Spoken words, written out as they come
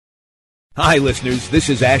Hi, listeners. This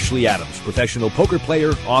is Ashley Adams, professional poker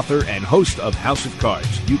player, author, and host of House of Cards.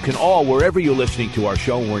 You can all, wherever you're listening to our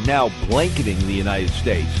show, we're now blanketing the United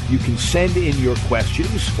States. You can send in your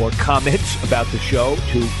questions or comments about the show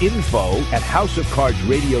to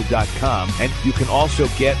info@houseofcardsradio.com. And you can also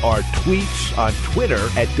get our tweets on Twitter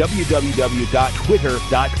at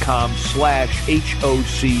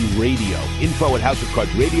www.twitter.com/HOCradio.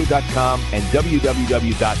 Info@houseofcardsradio.com and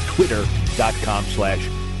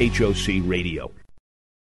www.twitter.com/HOC Radio.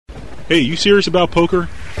 Hey, you serious about poker?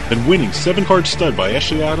 Then winning 7-Card Stud by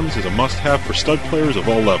Ashley Adams is a must-have for stud players of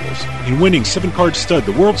all levels. In winning 7-Card Stud,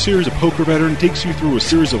 the World Series of Poker veteran takes you through a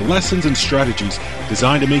series of lessons and strategies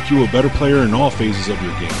designed to make you a better player in all phases of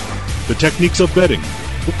your game. The techniques of betting,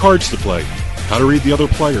 what cards to play, how to read the other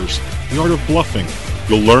players, the art of bluffing.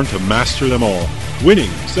 You'll learn to master them all. Winning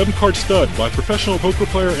 7-Card Stud by professional poker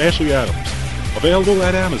player Ashley Adams. Available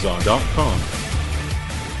at Amazon.com.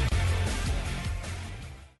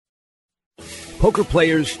 Poker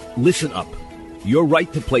players, listen up. Your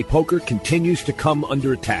right to play poker continues to come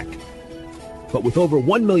under attack. But with over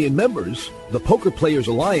 1 million members, the Poker Players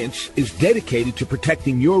Alliance is dedicated to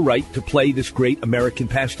protecting your right to play this great American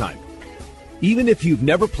pastime. Even if you've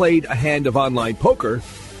never played a hand of online poker,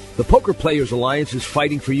 the Poker Players Alliance is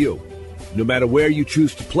fighting for you. No matter where you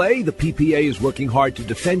choose to play, the PPA is working hard to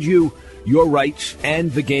defend you, your rights,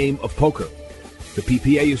 and the game of poker. The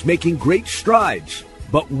PPA is making great strides,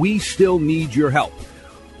 but we still need your help.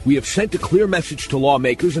 We have sent a clear message to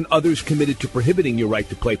lawmakers and others committed to prohibiting your right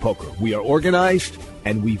to play poker. We are organized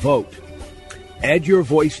and we vote. Add your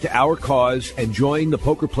voice to our cause and join the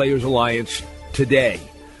Poker Players Alliance today.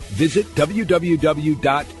 Visit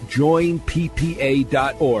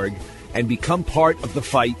www.joinppa.org and become part of the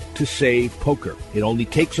fight to save poker. It only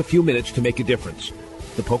takes a few minutes to make a difference.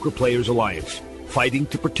 The Poker Players Alliance, fighting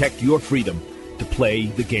to protect your freedom to play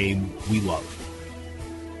the game we love.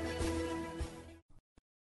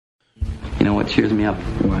 You know what cheers me up?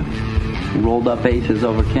 What? Rolled up aces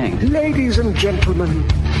over kings. Ladies and gentlemen,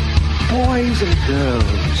 boys and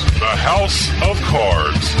girls. The House of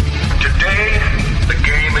Cards. Today, the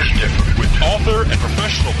game is different. With author and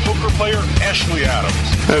professional poker player Ashley Adams.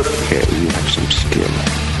 Okay, you have some skill.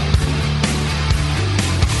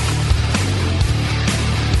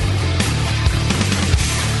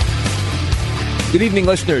 Good evening,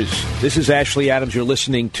 listeners. This is Ashley Adams. You're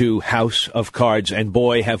listening to House of Cards, and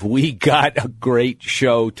boy, have we got a great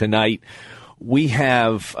show tonight. We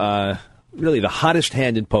have really the hottest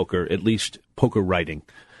hand in poker, at least poker writing,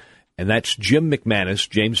 and that's James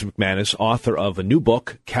McManus, author of a new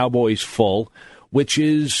book, Cowboys Full, which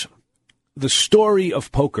is the story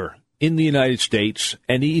of poker in the United States,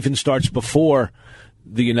 and he even starts before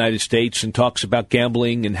the United States and talks about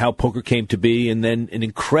gambling and how poker came to be, and then an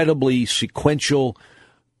incredibly sequential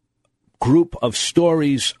group of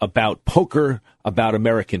stories about poker, about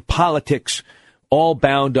American politics, all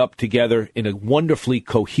bound up together in a wonderfully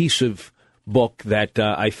cohesive book that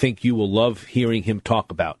I think you will love hearing him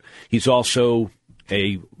talk about. He's also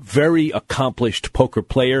a very accomplished poker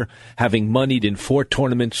player, having moneyed in 4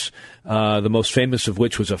 tournaments, the most famous of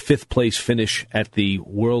which was a 5th-place finish at the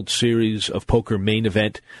World Series of Poker main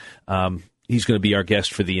event. He's going to be our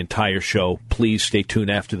guest for the entire show. Please stay tuned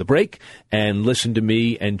after the break and listen to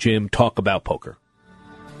me and Jim talk about poker.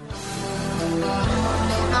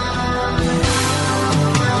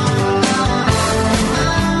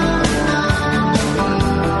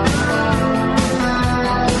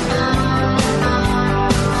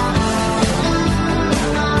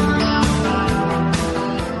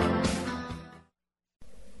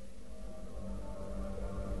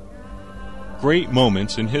 Great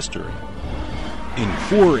moments in history. In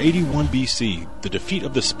 481 BC, the defeat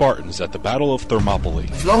of the Spartans at the Battle of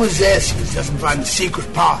Thermopylae. As long as Xerxes doesn't find the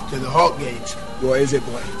secret path to the Hot Gates. Where is it,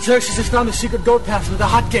 boy? Xerxes has found the secret door path to the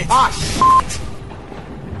Hot Gates. Shit!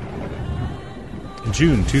 In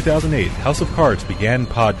June 2008, House of Cards began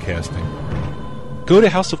podcasting. Go to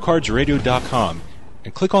houseofcardsradio.com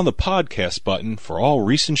and click on the podcast button for all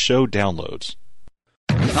recent show downloads.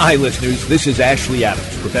 Hi, listeners. This is Ashley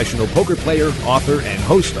Adams, professional poker player, author, and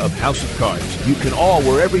host of House of Cards. You can all,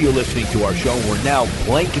 wherever you're listening to our show, we're now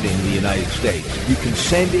blanketing the United States. You can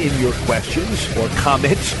send in your questions or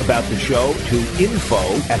comments about the show to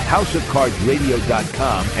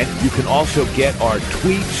info@houseofcardsradio.com, and you can also get our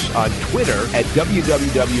tweets on Twitter at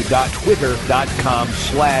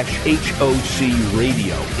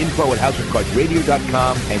www.twitter.com/HOCradio.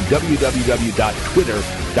 Info@houseofcardsradio.com and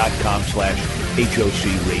www.twitter.com/HOCradio.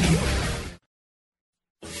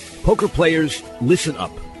 Poker players, listen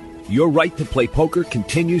up. Your right to play poker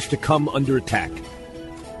continues to come under attack.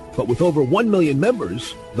 But with over 1 million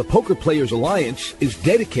members, the Poker Players Alliance is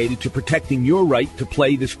dedicated to protecting your right to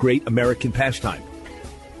play this great American pastime.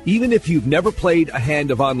 Even if you've never played a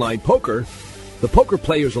hand of online poker, the Poker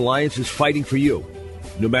Players Alliance is fighting for you.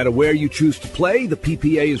 No matter where you choose to play, the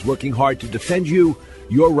PPA is working hard to defend you,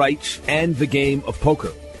 your rights, and the game of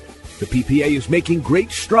poker. The PPA is making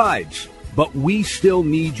great strides, but we still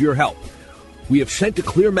need your help. We have sent a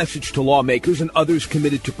clear message to lawmakers and others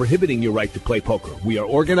committed to prohibiting your right to play poker. We are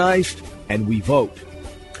organized and we vote.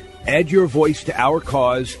 Add your voice to our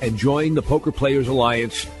cause and join the Poker Players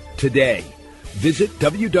Alliance today. Visit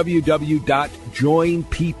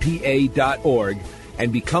www.joinppa.org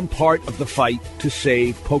and become part of the fight to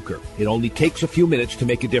save poker. It only takes a few minutes to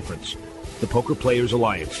make a difference. The Poker Players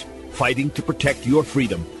Alliance, fighting to protect your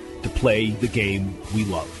freedom to play the game we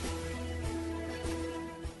love.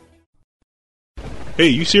 Hey,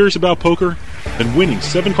 you serious about poker? Then winning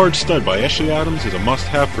 7-Card Stud by Ashley Adams is a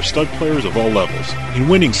must-have for stud players of all levels. In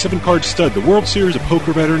winning 7-Card Stud, the World Series of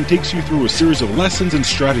Poker veteran takes you through a series of lessons and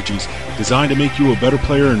strategies designed to make you a better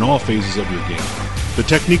player in all phases of your game. The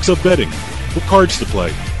techniques of betting, what cards to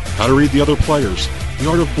play, how to read the other players, the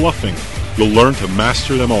art of bluffing. You'll learn to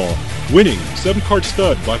master them all. Winning 7-Card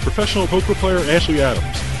Stud by professional poker player Ashley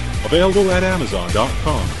Adams. Available at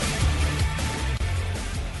Amazon.com.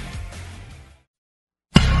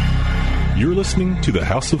 You're listening to the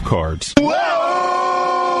House of Cards.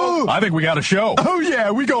 Whoa! I think we got a show. Oh, yeah,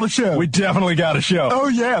 we got a show. We definitely got a show. Oh,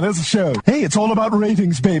 yeah, there's a show. Hey, it's all about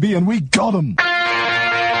ratings, baby, and we got them.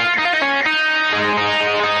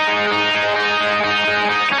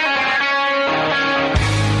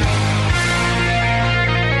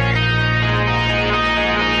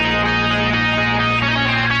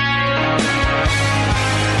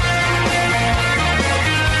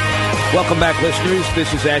 Welcome back, listeners.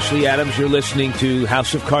 This is Ashley Adams. You're listening to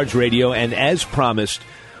House of Cards Radio, and as promised,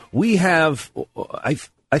 we have, I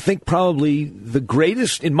think, probably the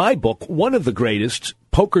greatest, in my book, one of the greatest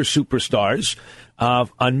poker superstars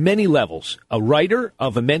on many levels. A writer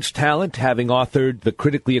of immense talent, having authored the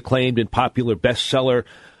critically acclaimed and popular bestseller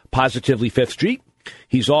Positively Fifth Street.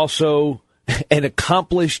 He's also an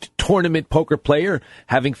accomplished tournament poker player,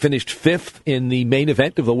 having finished fifth in the main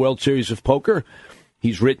event of the World Series of Poker.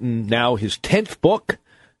 He's written now his 10th book,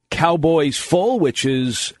 Cowboys Full, which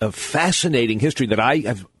is a fascinating history that I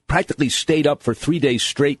have practically stayed up for 3 days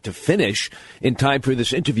straight to finish in time for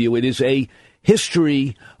this interview. It is a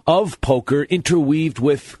history of poker interweaved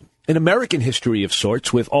with an American history of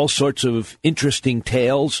sorts, with all sorts of interesting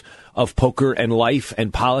tales of poker and life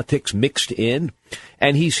and politics mixed in.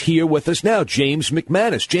 And he's here with us now, James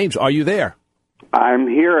McManus. James, are you there? I'm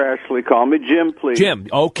here, Ashley. Call me Jim, please. Jim.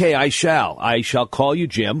 Okay, I shall. I shall call you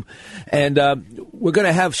Jim. And we're going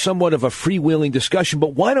to have somewhat of a freewheeling discussion,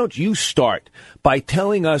 but why don't you start by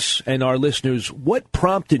telling us and our listeners what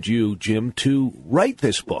prompted you, Jim, to write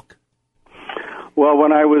this book? Well,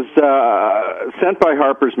 when I was sent by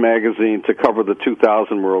Harper's Magazine to cover the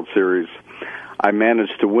 2000 World Series, I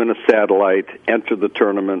managed to win a satellite, enter the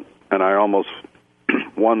tournament, and I almost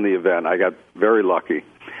won the event. I got very lucky.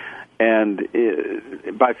 And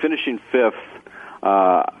by finishing fifth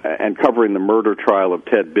and covering the murder trial of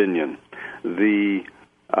Ted Binion,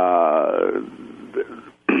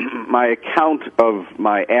 my account of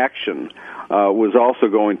my action was also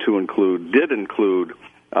going to did include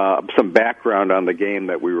some background on the game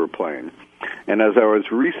that we were playing. And as I was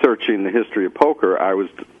researching the history of poker, I was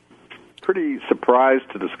pretty surprised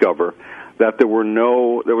to discover that there was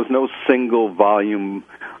no single volume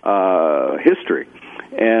history.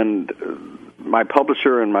 And my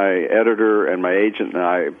publisher and my editor and my agent and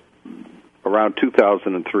I, around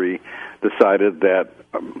 2003, decided that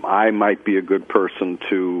I might be a good person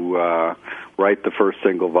to write the first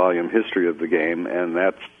single-volume history of the game, and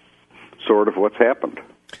that's sort of what's happened.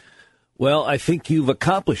 Well, I think you've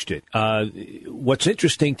accomplished it. What's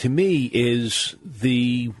interesting to me is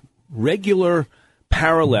the regular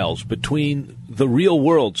parallels between the real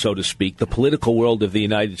world, so to speak, the political world of the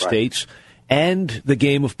United States, and the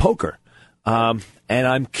game of poker. And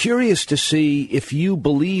I'm curious to see if you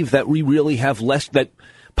believe that we really have that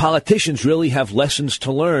politicians really have lessons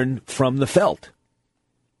to learn from the felt.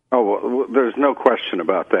 Oh, well, there's no question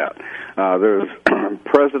about that. There's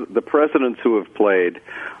the presidents who have played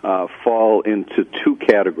fall into two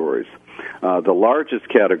categories. The largest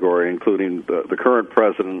category, including the current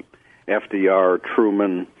president, FDR,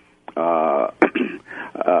 Truman,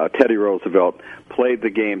 Teddy Roosevelt, played the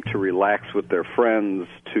game to relax with their friends,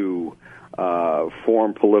 to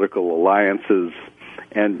form political alliances,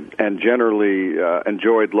 and generally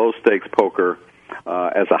enjoyed low-stakes poker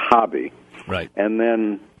as a hobby. Right. And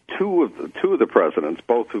then two of the presidents,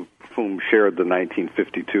 both of whom shared the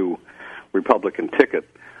 1952 Republican ticket,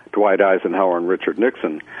 Dwight Eisenhower and Richard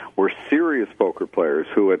Nixon, were serious poker players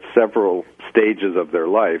who at several stages of their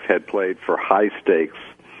life had played for high stakes,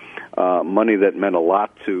 money that meant a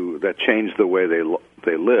lot that changed the way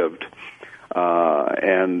they lived.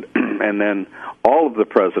 And then all of the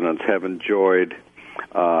presidents have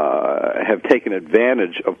have taken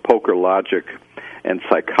advantage of poker logic and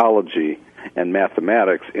psychology and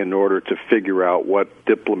mathematics in order to figure out what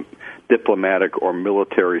diplomatic or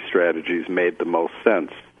military strategies made the most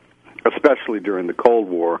sense, especially during the Cold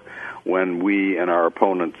War when we and our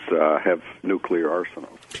opponents have nuclear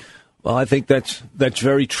arsenals. Well, I think that's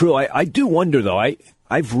very true. I do wonder, though.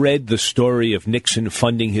 I've read the story of Nixon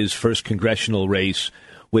funding his first congressional race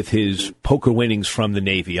with his poker winnings from the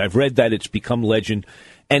Navy. I've read that. It's become legend.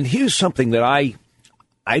 And here's something that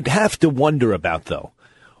I'd have to wonder about, though.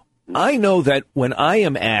 I know that when I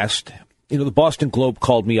am asked, the Boston Globe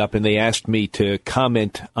called me up and they asked me to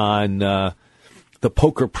comment on the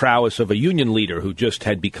poker prowess of a union leader who just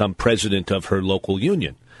had become president of her local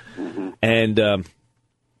union. Mm-hmm. And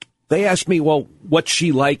they asked me, well, what's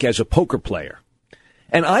she like as a poker player?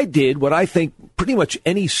 And I did what I think pretty much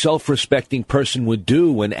any self-respecting person would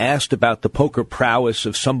do when asked about the poker prowess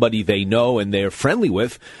of somebody they know and they're friendly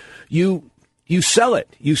with. You sell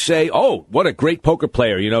it. You say, oh, what a great poker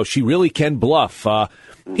player. She really can bluff.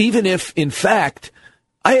 Even if, in fact,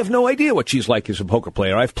 I have no idea what she's like as a poker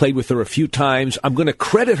player. I've played with her a few times. I'm going to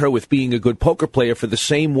credit her with being a good poker player for the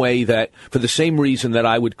same reason that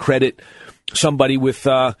I would credit somebody with,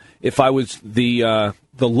 if I was the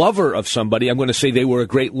lover of somebody, I'm going to say they were a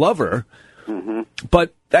great lover. Mm-hmm.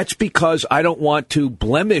 But that's because I don't want to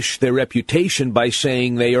blemish their reputation by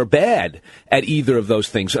saying they are bad at either of those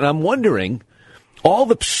things. And I'm wondering, all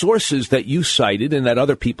the sources that you cited and that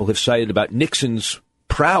other people have cited about Nixon's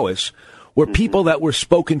prowess were mm-hmm. people that were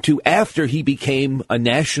spoken to after he became a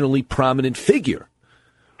nationally prominent figure.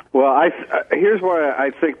 Well, here's why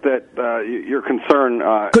I think that your concern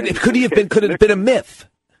could it have been a myth?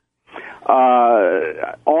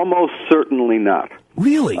 Almost certainly not.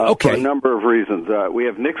 Really? Okay. For a number of reasons. We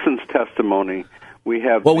have Nixon's testimony. We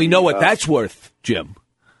know what that's worth, Jim.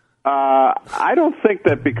 I don't think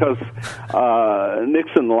that because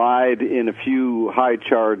Nixon lied in a few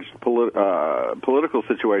high-charged political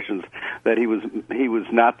situations that he was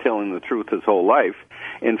not telling the truth his whole life.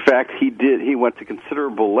 In fact, he went to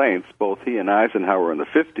considerable lengths, both he and Eisenhower in the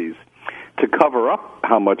 50s, to cover up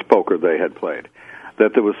how much poker they had played.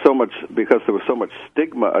 That there was so much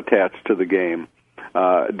stigma attached to the game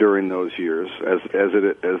during those years, as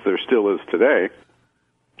there still is today,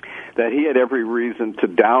 that he had every reason to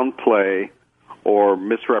downplay or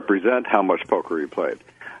misrepresent how much poker he played.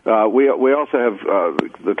 We also have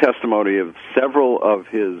the testimony of several of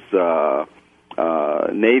his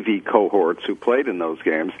Navy cohorts who played in those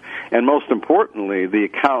games, and most importantly, the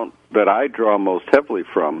account that I draw most heavily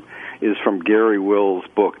from is from Gary Wills'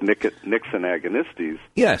 book Nixon Agonistes.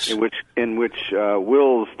 Yes, in which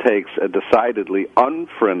Wills takes a decidedly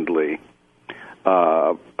unfriendly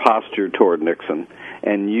posture toward Nixon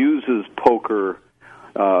and uses poker,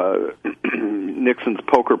 Nixon's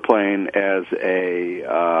poker playing as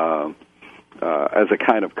a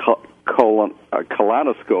kind of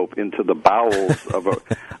colonoscope into the bowels of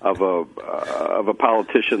a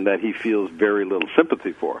politician that he feels very little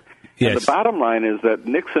sympathy for. Yes. And the bottom line is that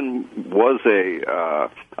Nixon was a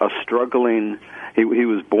struggling. He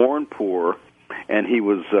was born poor, and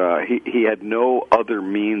he had no other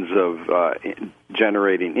means of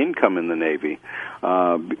generating income in the Navy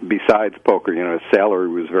besides poker. His salary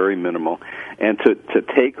was very minimal, and to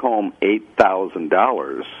take home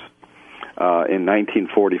 $8,000 in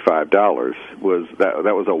 1945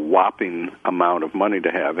 that was a whopping amount of money to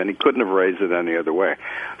have, and he couldn't have raised it any other way.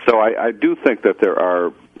 So I do think that there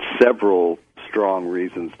are several strong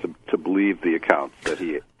reasons to believe the accounts that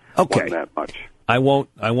he won that much. I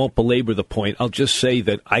won't belabor the point. I'll just say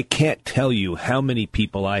that I can't tell you how many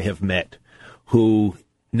people I have met who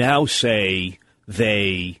now say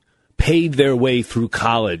they paid their way through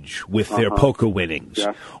college with their poker winnings,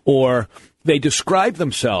 or they describe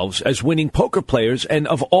themselves as winning poker players, and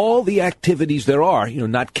of all the activities there are,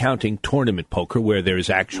 not counting tournament poker where there is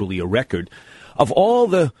actually a record, of all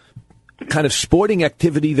the kind of sporting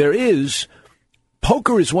activity there is,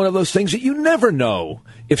 poker is one of those things that you never know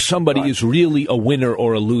if somebody is really a winner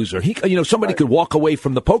or a loser. Somebody could walk away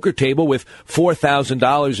from the poker table with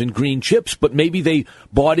 $4,000 in green chips, but maybe they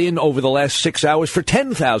bought in over the last 6 hours for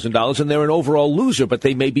 $10,000 and they're an overall loser, but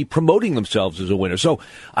they may be promoting themselves as a winner. So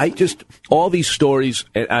all these stories,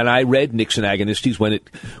 and I read Nixon Agonistes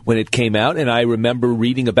when it came out, and I remember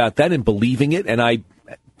reading about that and believing it, and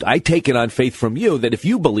I take it on faith from you that if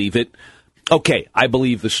you believe it, okay, I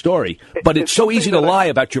believe the story. But it's so easy to lie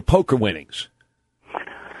about your poker winnings.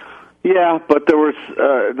 Yeah, but there was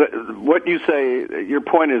what you say. Your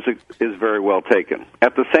point is very well taken.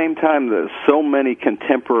 At the same time, there's so many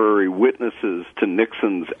contemporary witnesses to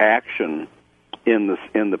Nixon's action in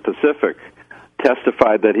the Pacific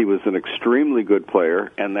testified that he was an extremely good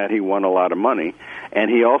player and that he won a lot of money, and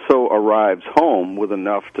he also arrives home with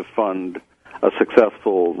enough to fund a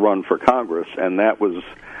successful run for Congress, and that was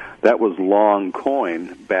long coin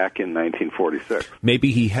back in 1946.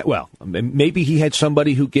 Maybe he had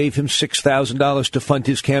somebody who gave him $6,000 to fund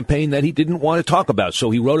his campaign that he didn't want to talk about,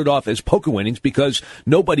 so he wrote it off as poker winnings because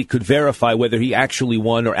nobody could verify whether he actually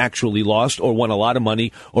won or actually lost or won a lot of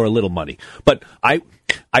money or a little money. But I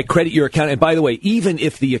credit your account, and by the way, even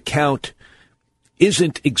if the account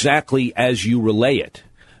isn't exactly as you relay it,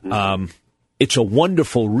 it's a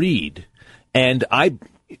wonderful read, and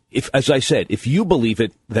as I said, if you believe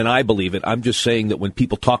it, then I believe it. I'm just saying that when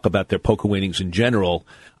people talk about their poker winnings in general,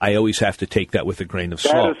 I always have to take that with a grain of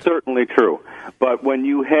salt. That is certainly true. But when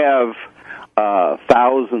you have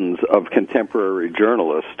thousands of contemporary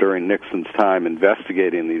journalists during Nixon's time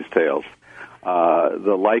investigating these tales,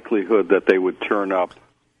 the likelihood that they would turn up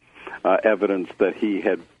evidence that he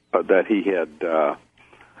had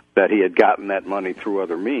gotten that money through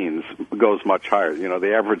other means goes much higher.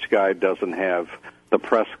 The average guy doesn't have the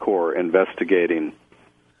press corps investigating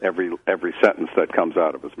every sentence that comes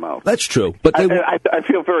out of his mouth. That's true. But I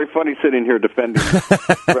feel very funny sitting here defending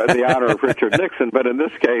the honor of Richard Nixon, but in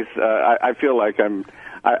this case, I feel like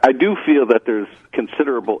I do feel that there's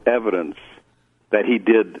considerable evidence that he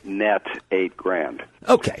did net $8,000.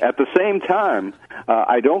 Okay. At the same time,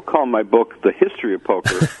 I don't call my book The History of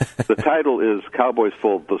Poker. The title is Cowboys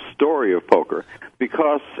Full, The Story of Poker,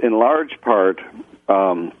 because in large part,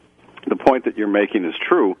 the point that you're making is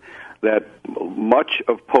true, that much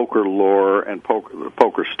of poker lore and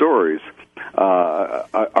poker stories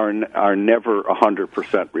are never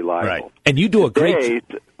 100% reliable. Right. And you do a great...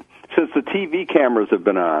 Since the TV cameras have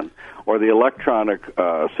been on, or the electronic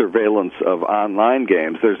surveillance of online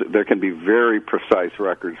games, there can be very precise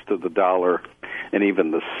records to the dollar and even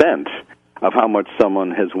the cent of how much someone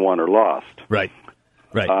has won or lost. Right.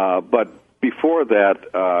 But before that,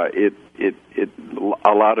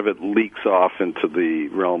 a lot of it leaks off into the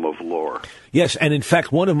realm of lore. Yes, and in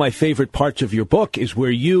fact, one of my favorite parts of your book is where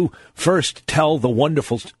you first tell the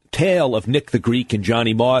wonderful tale of Nick the Greek and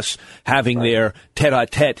Johnny Moss having their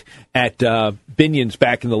tete-a-tete at Binion's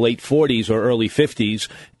back in the late 40s or early 50s,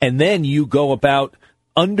 and then you go about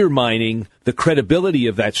undermining the credibility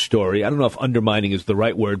of that story. I don't know if undermining is the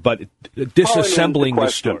right word, but disassembling the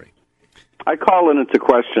story. I call it into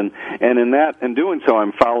question, and in doing so,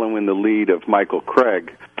 I'm following the lead of Michael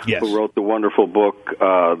Craig, who wrote the wonderful book,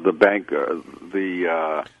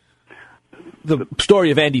 The Story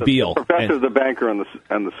of Andy Beal. Professor, the Banker, and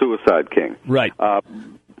the Suicide King. Right.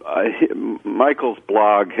 Michael's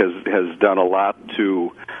blog has done a lot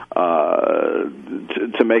to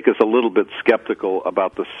make us a little bit skeptical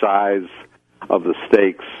about the size of the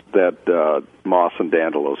stakes that Moss and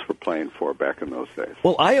Dandelos were playing for back in those days.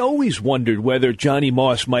 Well, I always wondered whether Johnny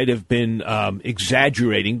Moss might have been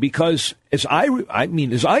exaggerating because, as I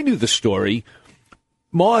knew the story,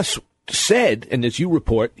 Moss said, and as you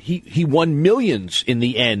report, he won millions in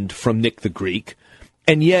the end from Nick the Greek,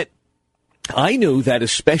 and yet I knew that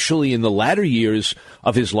especially in the latter years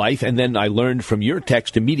of his life, and then I learned from your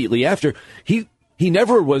text immediately after, he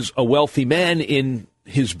never was a wealthy man in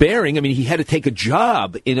his bearing. I mean, he had to take a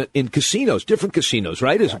job in casinos, different casinos,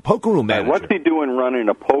 right, as a poker room manager. What's he doing running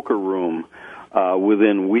a poker room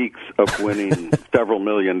within weeks of winning several $1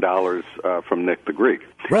 million from Nick the Greek?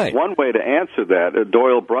 Right. One way to answer that,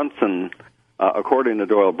 Doyle Brunson, according to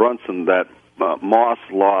Doyle Brunson, that Moss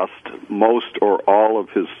lost most or all of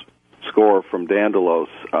his score from Dandelos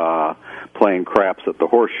playing craps at the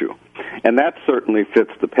Horseshoe. And that certainly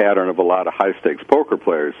fits the pattern of a lot of high-stakes poker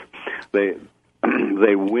players. They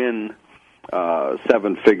win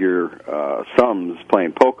seven-figure sums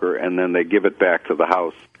playing poker, and then they give it back to the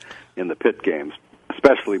house in the pit games,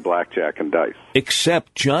 especially blackjack and dice.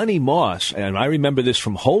 Except Johnny Moss, and I remember this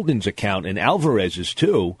from Holden's account and Alvarez's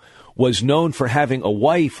too, was known for having a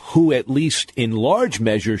wife who, at least in large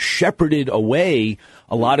measure, shepherded away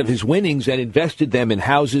a lot of his winnings and invested them in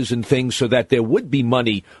houses and things so that there would be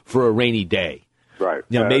money for a rainy day. Right.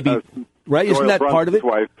 Maybe, right? Isn't that part of it?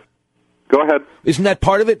 Wife. Go ahead. Isn't that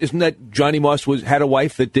part of it? Isn't that Johnny Moss had a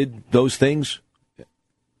wife that did those things?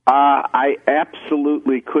 I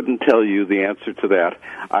absolutely couldn't tell you the answer to that.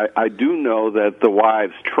 I do know that the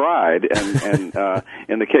wives tried, and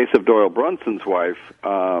in the case of Doyle Brunson's wife,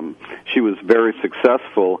 she was very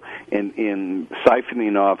successful in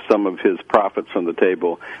siphoning off some of his profits from the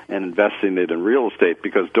table and investing it in real estate,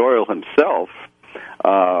 because Doyle himself,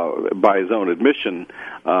 by his own admission,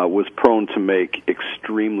 was prone to make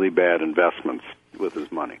extremely bad investments with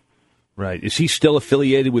his money. Right. Is he still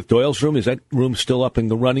affiliated with Doyle's Room? Is that room still up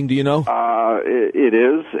and running, do you know? It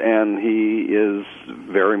is, and he is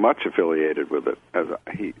very much affiliated with it.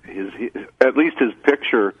 At least his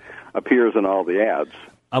picture appears in all the ads.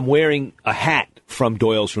 I'm wearing a hat from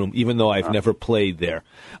Doyle's Room, even though I've never played there.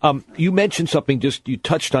 You mentioned something, you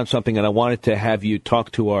touched on something, and I wanted to have you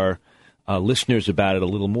talk to our listeners about it a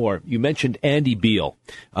little more. You mentioned Andy Beal,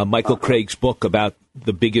 Michael Craig's book about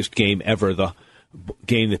the biggest game ever, the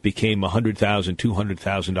game that became a $100,000,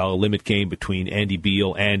 $200,000 limit game between Andy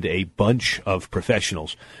Beal and a bunch of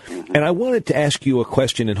professionals. And I wanted to ask you a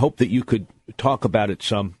question and hope that you could talk about it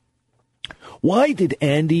some. Why did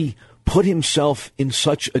Andy put himself in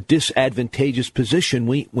such a disadvantageous position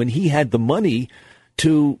when he had the money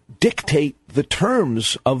to dictate the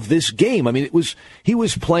terms of this game? I mean, he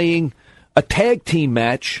was playing a tag team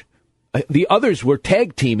match. The others were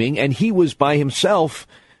tag teaming, and he was by himself.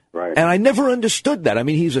 Right. And I never understood that. I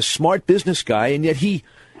mean, he's a smart business guy, and yet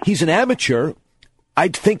he's an amateur.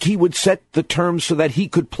 I'd think he would set the terms so that he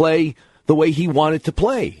could play the way he wanted to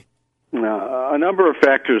play. A number of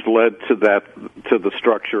factors led to the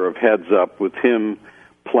structure of Heads Up, with him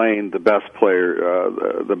playing the best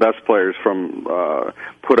players from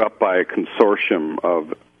put up by a consortium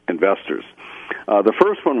of investors. The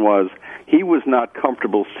first one was he was not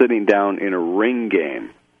comfortable sitting down in a ring game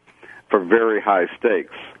for very high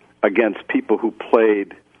stakes against people who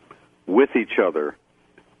played with each other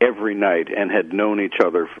every night and had known each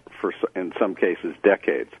other for in some cases,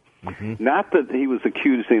 decades. Mm-hmm. Not that he was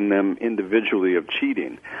accusing them individually of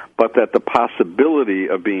cheating, but that the possibility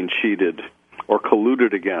of being cheated or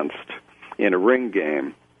colluded against in a ring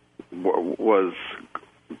game was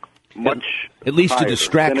much at least a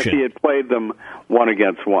distraction than if he had played them one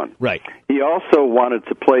against one. Right. He also wanted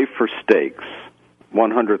to play for stakes,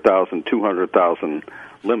 100,000, 200,000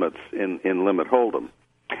 limits in limit hold'em,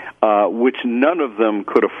 which none of them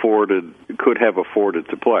could have afforded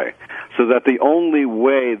to play. So that the only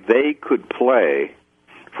way they could play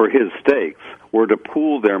for his stakes were to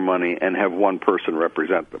pool their money and have one person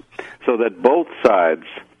represent them. So that both sides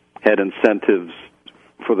had incentives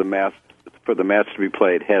for the match to be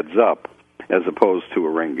played heads up as opposed to a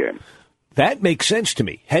ring game. That makes sense to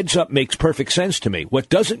me. Heads Up makes perfect sense to me. What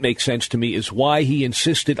doesn't make sense to me is why he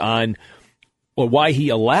insisted on, or why he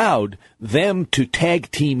allowed them to tag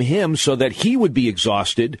team him so that he would be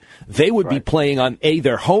exhausted. They would be playing on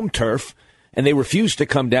their home turf, and they refused to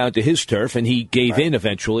come down to his turf, and he gave in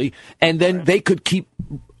eventually. And then they could keep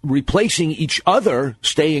replacing each other,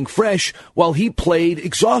 staying fresh, while he played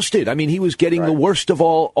exhausted. I mean, he was getting the worst of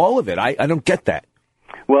all of it. I don't get that.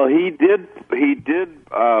 Well, he did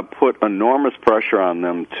put enormous pressure on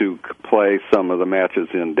them to play some of the matches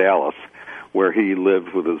in Dallas, where he lives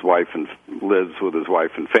with his wife and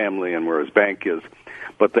family, and where his bank is.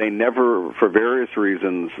 But they never, for various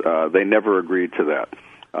reasons, they never agreed to that.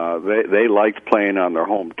 They liked playing on their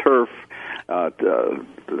home turf.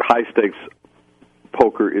 High stakes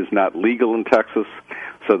poker is not legal in Texas,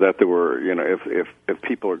 so that there were, if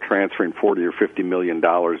people are transferring $40 or $50 million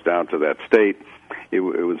down to that state, it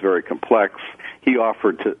was very complex. He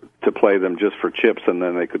offered to play them just for chips, and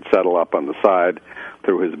then they could settle up on the side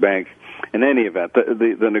through his bank. In any event,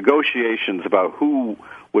 the negotiations about who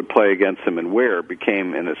would play against him and where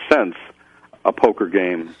became, in a sense, a poker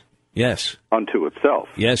game. Yes. Unto itself.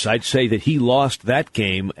 Yes, I'd say that he lost that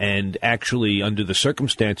game, and actually, under the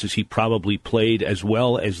circumstances, he probably played as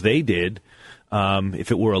well as they did,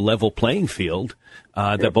 if it were a level playing field.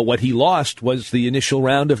 But what he lost was the initial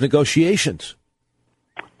round of negotiations.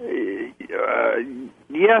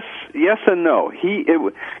 Yes and no.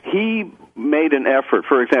 He made an effort.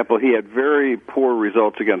 For example, he had very poor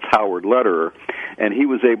results against Howard Lederer, and he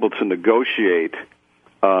was able to negotiate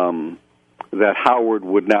that Howard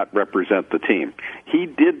would not represent the team.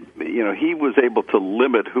 he was able to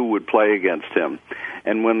limit who would play against him.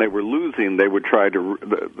 And when they were losing, they would try to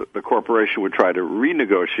the corporation would try to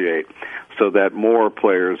renegotiate so that more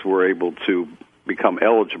players were able to become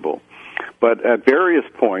eligible. But at various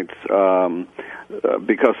points,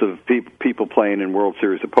 because of people playing in World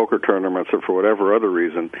Series of Poker tournaments or for whatever other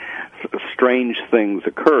reason, strange things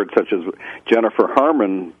occurred, such as Jennifer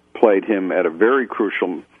Harmon played him at a very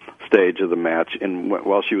crucial stage of the match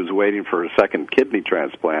while she was waiting for her second kidney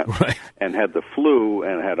transplant, right, and had the flu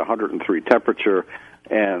and had 103 temperature.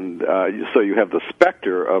 And so you have the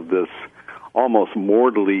specter of this almost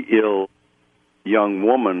mortally ill young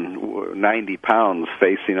woman, 90 pounds,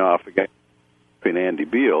 facing off against Andy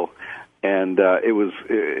Beal. And it was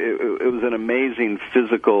an amazing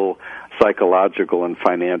physical, psychological, and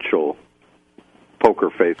financial poker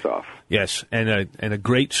face-off. Yes, and a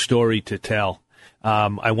great story to tell.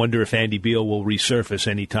 I wonder if Andy Beal will resurface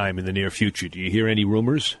anytime in the near future. Do you hear any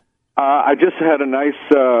rumors? I just had a nice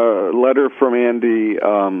letter from Andy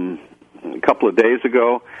a couple of days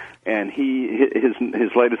ago, and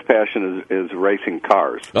his latest passion is racing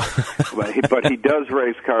cars. but he does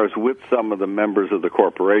race cars with some of the members of the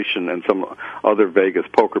corporation and some other Vegas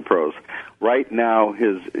poker pros. Right now,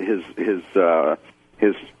 his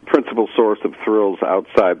principal source of thrills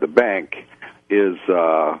outside the bank is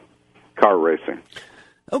car racing.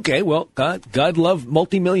 Okay, well, God love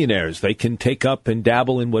multimillionaires. They can take up and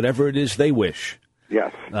dabble in whatever it is they wish.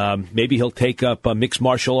 Yes. Maybe he'll take up mixed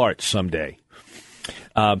martial arts someday.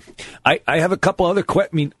 I have a couple other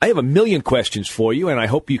I have a million questions for you, and I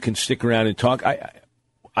hope you can stick around and talk.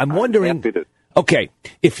 I'm wondering, okay,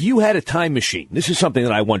 if you had a time machine, this is something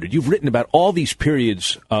that I wondered. You've written about all these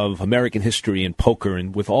periods of American history and poker,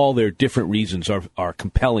 and with all their different reasons are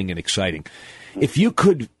compelling and exciting. If you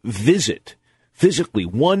could visit physically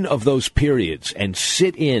one of those periods and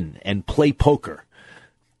sit in and play poker,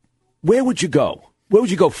 where would you go? Where would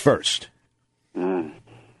you go first?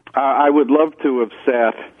 I would love to have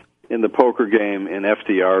sat in the poker game in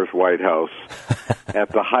FDR's White House at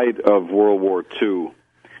the height of World War II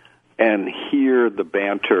and hear the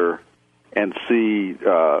banter and see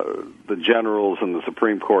the generals and the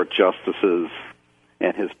Supreme Court justices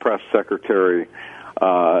and his press secretary.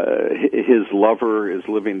 His lover is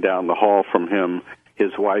living down the hall from him.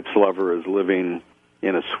 His wife's lover is living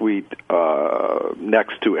in a suite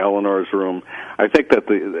next to Eleanor's room. I think that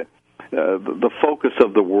the focus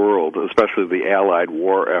of the world, especially the Allied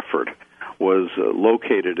war effort, was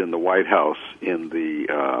located in the White House in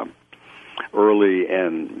the early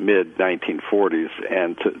and mid-1940s,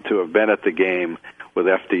 and to have been at the game with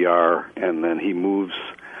FDR, and then he moves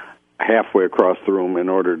halfway across the room in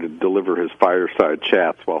order to deliver his fireside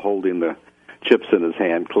chats while holding the chips in his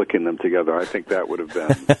hand, clicking them together. I think that would have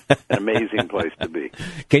been an amazing place to be.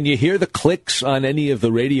 Can you hear the clicks on any of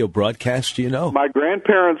the radio broadcasts, do you know? My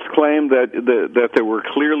grandparents claimed that they were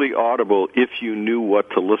clearly audible if you knew what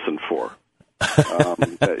to listen for.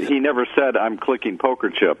 He never said, "I'm clicking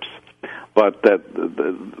poker chips," but that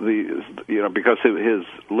because of his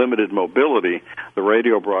limited mobility, the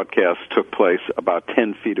radio broadcast took place about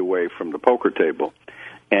 10 feet away from the poker table,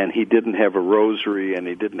 and he didn't have a rosary and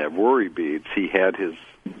he didn't have worry beads. He had his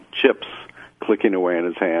chips clicking away in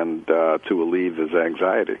his hand to relieve his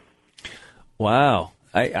anxiety. Wow.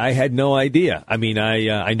 I had no idea. I mean,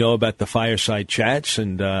 I know about the fireside chats,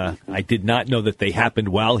 and I did not know that they happened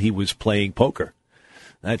while he was playing poker.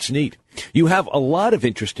 That's neat. You have a lot of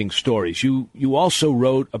interesting stories. You also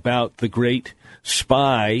wrote about the great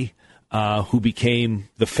spy who became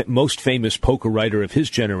the most famous poker writer of his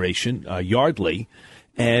generation, Yardley,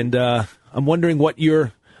 and I'm wondering what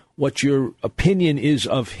your opinion is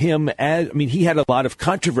of him. He had a lot of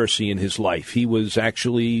controversy in his life. He was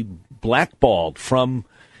actually blackballed from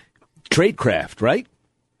tradecraft, right?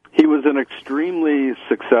 He was an extremely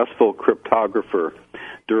successful cryptographer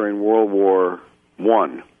during World War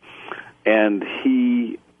I, and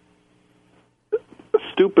he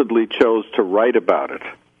stupidly chose to write about it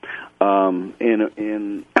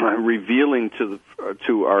in revealing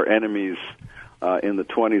to our enemies in the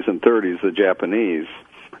 20s and 30s, the Japanese,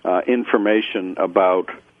 information about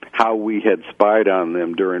how we had spied on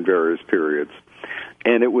them during various periods.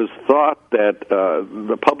 And it was thought that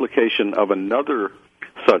the publication of another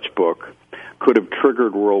such book could have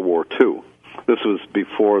triggered World War II. This was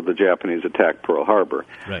before the Japanese attacked Pearl Harbor.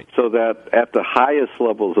 Right. So that at the highest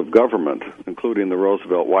levels of government, including the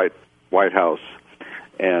Roosevelt White House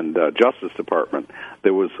and Justice Department,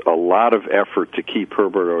 there was a lot of effort to keep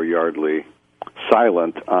Herbert O. Yardley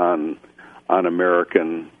silent on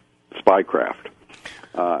American spycraft.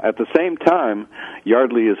 At the same time,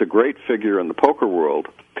 Yardley is a great figure in the poker world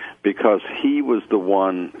because he was the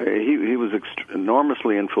one. He was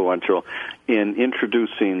enormously influential in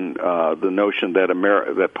introducing the notion that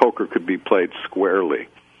that poker could be played squarely.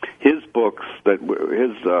 His books,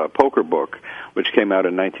 his poker book, which came out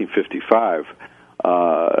in 1955,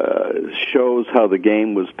 shows how the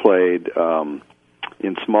game was played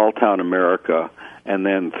in small-town America, and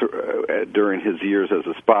then during his years as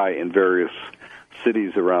a spy in various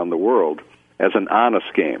cities around the world, as an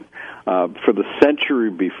honest game. For the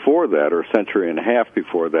century before that, or century and a half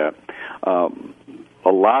before that,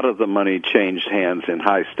 a lot of the money changed hands in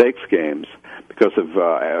high-stakes games because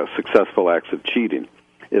of successful acts of cheating.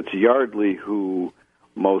 It's Yardley who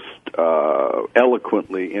most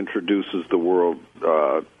eloquently introduces the world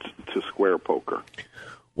to square poker.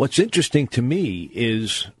 What's interesting to me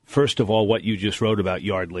is, first of all, what you just wrote about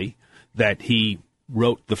Yardley, that he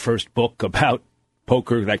wrote the first book about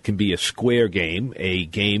poker that can be a square game, a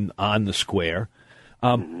game on the square,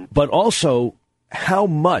 but also how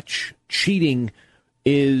much cheating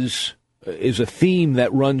is a theme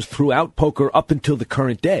that runs throughout poker up until the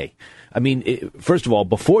current day. I mean, first of all,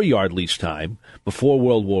 before Yardley's time, before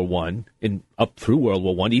World War I, and up through World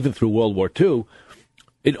War I, even through World War II,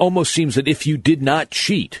 it almost seems that if you did not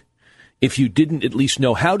cheat, if you didn't at least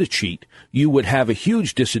know how to cheat, you would have a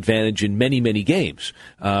huge disadvantage in many, many games.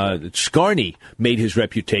 Scarney made his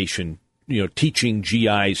reputation, teaching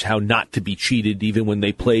GIs how not to be cheated even when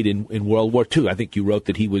they played in World War II. I think you wrote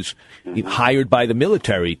that he was hired by the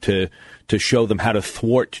military to show them how to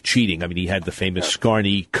thwart cheating. I mean, he had the famous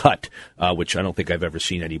Scarney cut, which I don't think I've ever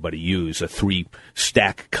seen anybody use, a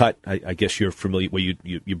 3-stack cut. I guess you're familiar, where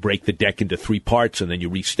you break the deck into 3 parts and then you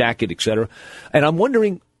restack it, etc. And I'm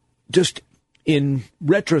wondering, just in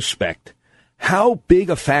retrospect, how big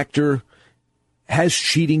a factor has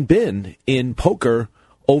cheating been in poker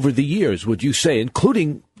over the years, would you say,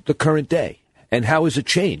 including the current day? And how has it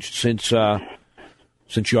changed since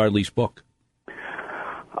Yardley's book?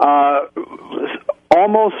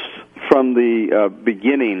 Almost from the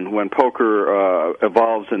beginning, when poker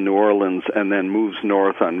evolves in New Orleans and then moves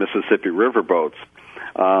north on Mississippi riverboats,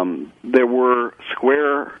 there were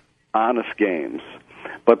square, honest games,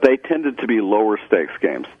 but they tended to be lower stakes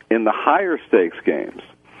games. In the higher stakes games,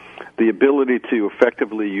 the ability to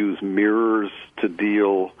effectively use mirrors to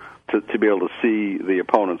deal, to be able to see the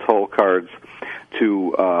opponent's hole cards,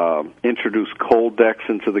 to introduce cold decks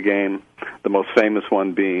into the game, the most famous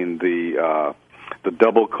one being the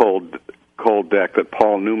double cold deck that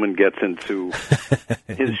Paul Newman gets into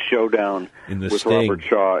his showdown with Sting. Robert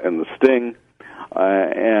Shaw and the Sting.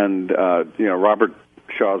 Robert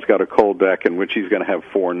Shaw's got a cold deck in which he's going to have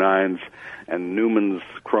 4 nines, and Newman's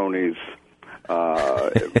cronies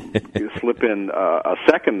slip in a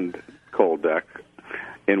second cold deck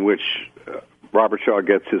in which Robert Shaw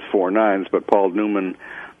gets his 4 nines, but Paul Newman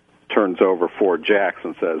turns over 4 jacks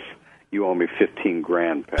and says, "You owe me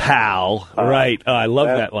 $15,000, pal." Right. Oh, I love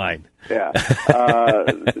that line. Yeah.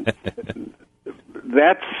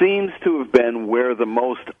 That seems to have been where the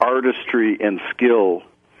most artistry and skill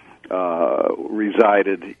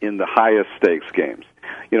resided in the highest stakes games.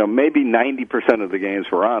 Maybe 90% of the games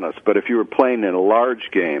were honest, but if you were playing in a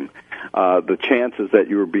large game, the chances that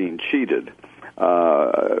you were being cheated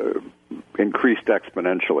increased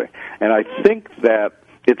exponentially. And I think that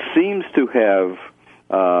it seems to have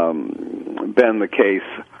been the case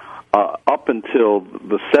up until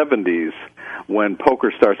the 70s, when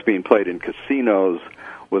poker starts being played in casinos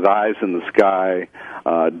with eyes in the sky,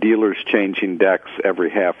 dealers changing decks every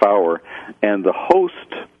half hour, and the host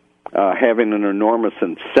having an enormous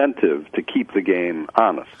incentive to keep the game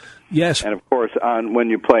honest. Yes. And, of course, when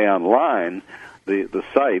you play online, the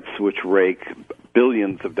sites, which rake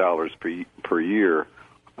billions of dollars per year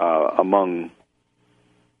among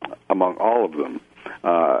all of them,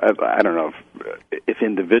 I don't know if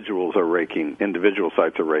individual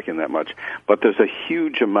sites are raking that much, but there's a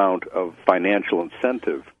huge amount of financial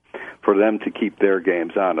incentive for them to keep their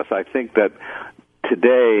games honest. I think that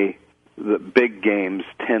today the big games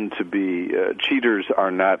tend to be cheaters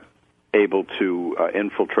are not able to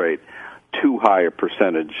infiltrate too high a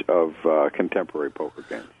percentage of contemporary poker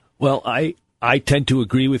games. Well, I tend to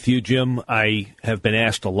agree with you, Jim. I have been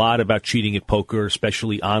asked a lot about cheating at poker,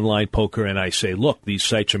 especially online poker, and I say, look, these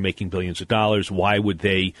sites are making billions of dollars. Why would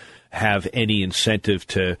they have any incentive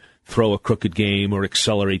to throw a crooked game or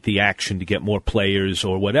accelerate the action to get more players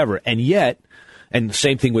or whatever? And yet, and the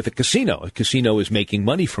same thing with a casino. A casino is making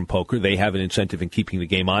money from poker. They have an incentive in keeping the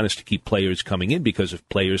game honest to keep players coming in, because if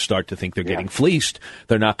players start to think they're getting fleeced,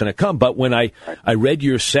 they're not going to come. But when I read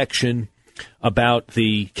your section about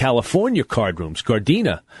the California card rooms,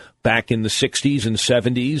 Gardena, back in the 60s and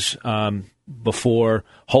 70s, before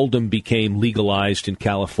Hold'em became legalized in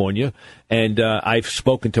California. And I've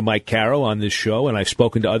spoken to Mike Carroll on this show, and I've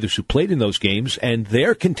spoken to others who played in those games, and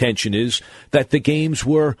their contention is that the games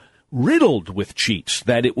were riddled with cheats,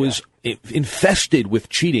 that it was infested with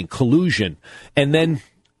cheating, collusion. And then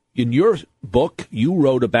in your book, you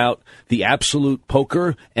wrote about the Absolute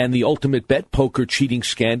Poker and the Ultimate Bet Poker cheating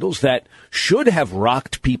scandals that should have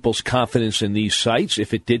rocked people's confidence in these sites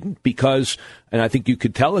if it didn't, because, and I think you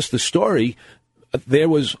could tell us the story, there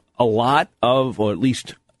was a lot of, or at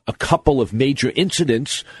least a couple of major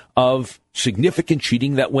incidents of significant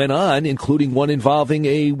cheating that went on, including one involving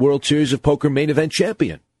a World Series of Poker main event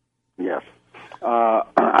champion. Yes.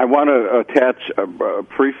 I want to attach,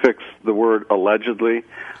 prefix the word allegedly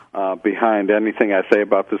behind anything I say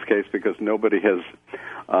about this case, because nobody has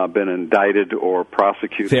been indicted or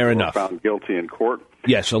prosecuted or found guilty in court.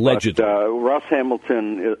 Yes, allegedly. But, Russ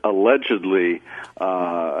Hamilton allegedly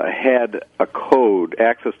had a code,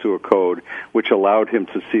 access to a code, which allowed him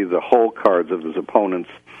to see the whole cards of his opponents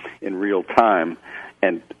in real time,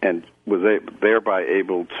 and was thereby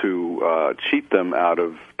able to cheat them out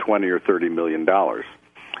of $20 or $30 million.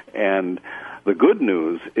 And the good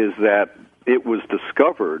news is that it was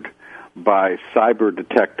discovered by cyber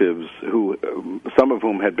detectives, who some of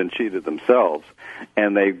whom had been cheated themselves,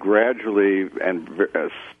 and they gradually and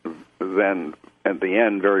then at the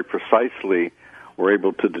end very precisely were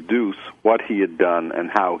able to deduce what he had done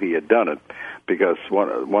and how he had done it, because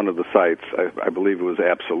one of the sites, I believe it was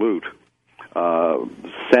Absolute,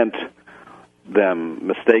 sent them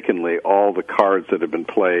mistakenly all the cards that had been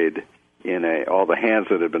played all the hands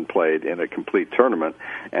that had been played in a complete tournament,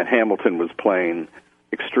 and Hamilton was playing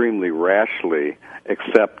extremely rashly,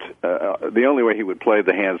 except the only way he would play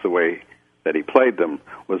the hands the way that he played them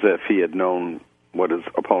was if he had known what his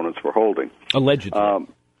opponents were holding. Allegedly.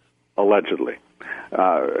 Allegedly.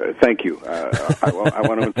 Thank you. I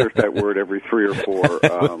want to insert that word every 3 or 4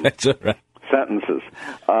 That's all right. sentences.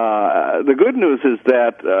 The good news is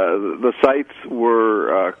that the sites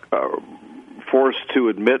were forced to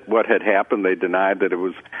admit what had happened. They denied that it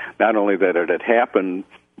was not only that it had happened,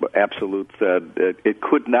 but Absolute said it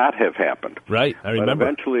could not have happened. Right, I remember.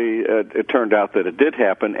 But eventually it turned out that it did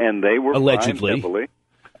happen, and they were allegedly.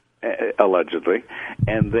 Allegedly,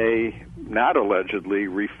 and they not allegedly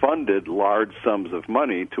refunded large sums of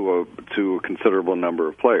money to a considerable number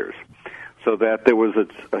of players, so that there was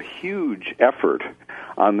a huge effort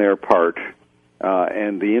on their part,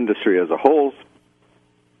 and the industry as a whole,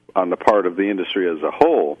 on the part of the industry as a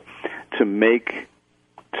whole, to make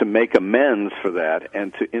amends for that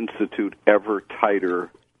and to institute ever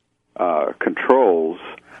tighter controls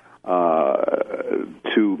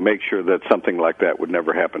to make sure that something like that would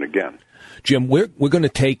never happen again. Jim, we're going to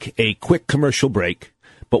take a quick commercial break,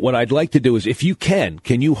 but what I'd like to do is, if you can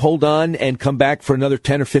you hold on and come back for another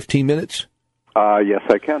 10 or 15 minutes? Yes,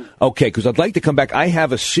 I can. Okay, because I'd like to come back. I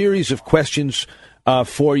have a series of questions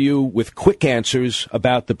for you with quick answers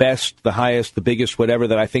about the best, the highest, the biggest, whatever,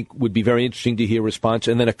 that I think would be very interesting to hear a response,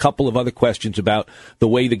 and then a couple of other questions about the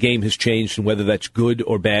way the game has changed and whether that's good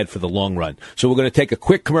or bad for the long run. So we're going to take a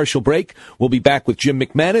quick commercial break. We'll be back with Jim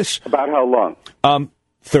McManus. About how long?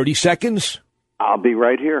 30 seconds. I'll be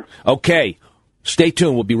right here. Okay. Stay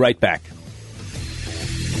tuned. We'll be right back.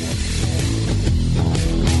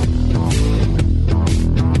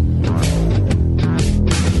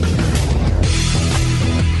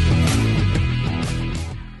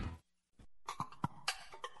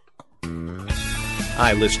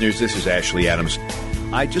 Hi, listeners. This is Ashley Adams.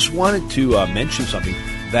 I just wanted to mention something,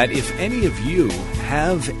 that if any of you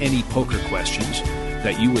have any poker questions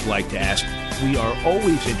that you would like to ask, we are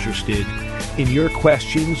always interested in your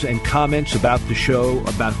questions and comments about the show,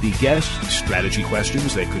 about the guests, strategy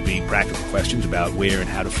questions. They could be practical questions about where and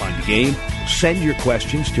how to find the game. Send your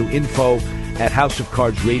questions to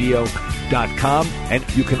info@houseofcardsradio.com. And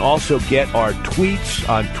you can also get our tweets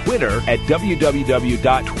on Twitter at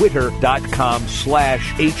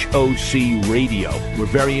www.twitter.com/HOCradio. We're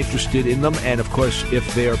very interested in them, and of course,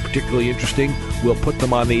 if they're particularly interesting, we'll put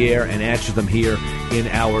them on the air and answer them here in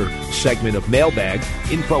our segment of Mailbag.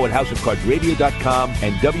 info@houseofcardsradio.com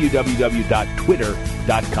and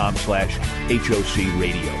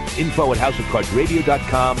www.twitter.com/HOCradio.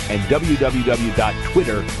 info@houseofcardsradio.com and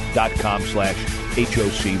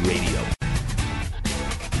www.twitter.com/HOCradio.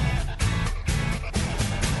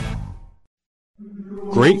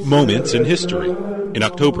 Great moments in history. In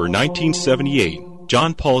October 1978,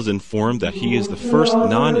 John Paul is informed that he is the first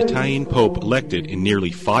non-Italian pope elected in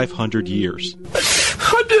nearly 500 years.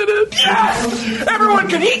 I did it! Yes! Everyone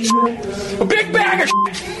can eat a big bag of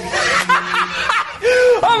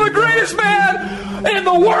I'm the greatest man in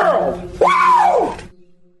the world. Woo!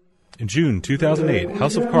 In June 2008,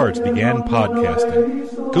 House of Cards began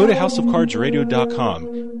podcasting. Go to houseofcardsradio.com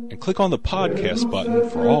and click on the podcast button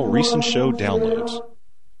for all recent show downloads.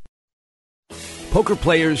 Poker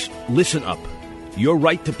players, listen up. Your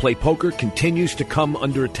right to play poker continues to come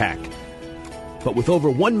under attack. But with over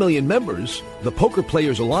 1 million members, the Poker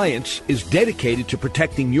Players Alliance is dedicated to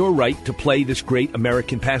protecting your right to play this great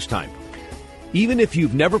American pastime. Even if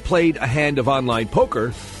you've never played a hand of online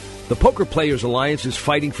poker, the Poker Players Alliance is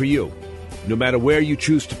fighting for you. No matter where you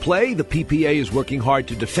choose to play, the PPA is working hard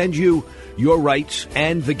to defend you, your rights,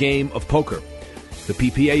 and the game of poker. The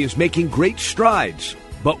PPA is making great strides,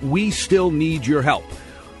 but we still need your help.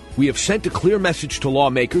 We have sent a clear message to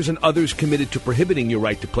lawmakers and others committed to prohibiting your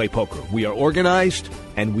right to play poker. We are organized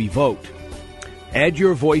and we vote. Add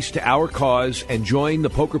your voice to our cause and join the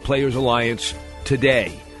Poker Players Alliance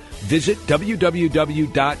today. Visit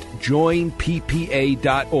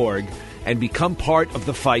www.joinppa.org and become part of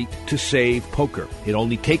the fight to save poker. It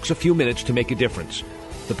only takes a few minutes to make a difference.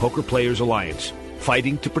 The Poker Players Alliance,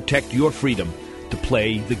 fighting to protect your freedom to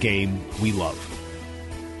play the game we love.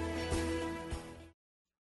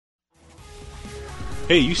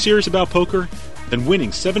 Hey, you serious about poker? Then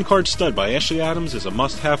winning 7-Card Stud by Ashley Adams is a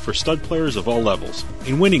must-have for stud players of all levels.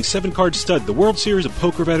 In winning 7-Card Stud, the World Series of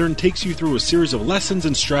Poker veteran takes you through a series of lessons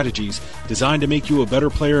and strategies designed to make you a better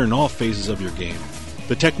player in all phases of your game.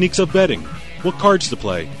 The techniques of betting, what cards to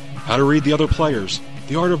play, how to read the other players,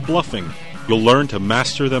 the art of bluffing. You'll learn to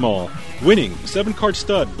master them all. Winning 7-Card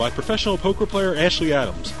Stud by professional poker player Ashley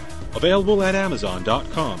Adams. Available at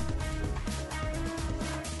Amazon.com.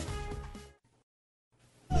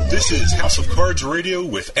 This is House of Cards Radio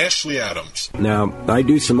with Ashley Adams. Now, I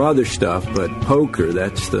do some other stuff, but poker,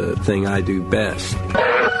 that's the thing I do best.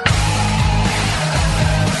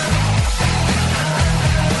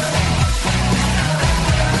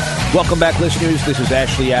 Welcome back, listeners. This is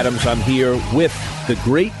Ashley Adams. I'm here with the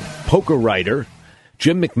great poker writer,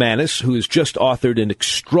 Jim McManus, who has just authored an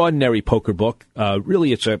extraordinary poker book.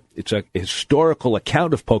 Really, it's a historical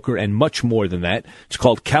account of poker and much more than that. It's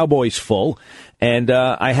called Cowboys Full. And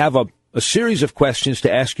I have a series of questions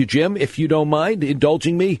to ask you, Jim, if you don't mind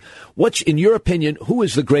indulging me. What's, in your opinion, who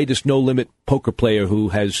is the greatest no-limit poker player who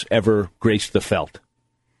has ever graced the felt?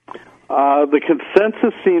 The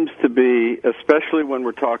consensus seems to be, especially when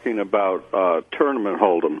we're talking about tournament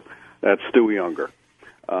hold'em, that's Stu Younger.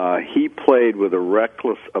 He played with a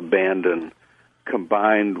reckless abandon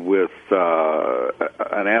combined with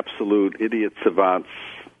an absolute idiot savant's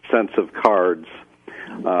sense of cards,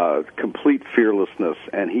 complete fearlessness,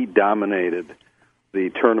 and he dominated the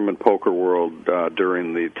tournament poker world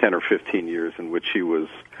during the 10 or 15 years in which he was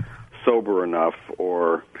sober enough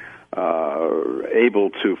or able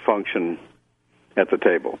to function at the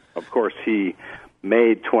table. Of course, he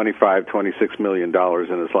made $26 million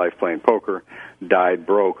in his life playing poker, died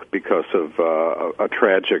broke because of a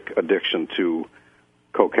tragic addiction to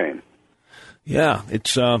cocaine. Yeah,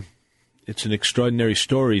 it's an extraordinary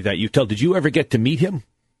story that you tell. Did you ever get to meet him?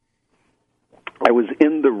 I was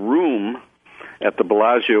in the room at the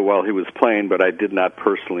Bellagio while he was playing, but I did not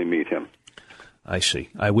personally meet him. I see.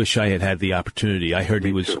 I wish I had the opportunity. I heard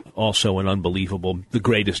he was also an unbelievable, the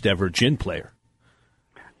greatest ever gin player.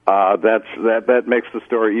 That makes the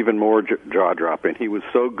story even more jaw-dropping. He was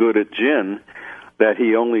so good at gin that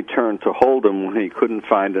he only turned to hold'em when he couldn't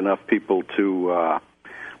find enough people to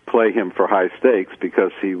play him for high stakes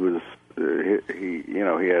because he was he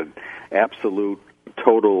had absolute,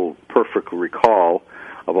 total, perfect recall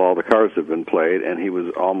of all the cards that have been played, and he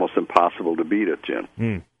was almost impossible to beat at gin.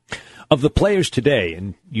 Mm. Of the players today,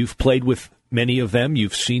 and you've played with many of them,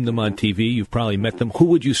 you've seen them on TV, you've probably met them. Who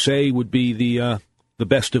would you say would be the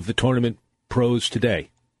best of the tournament pros today?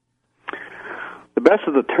 The best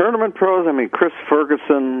of the tournament pros, I mean, Chris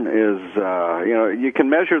Ferguson is, you can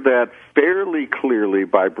measure that fairly clearly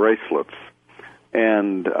by bracelets.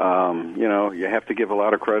 And, you have to give a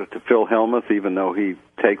lot of credit to Phil Hellmuth, even though he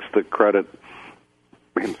takes the credit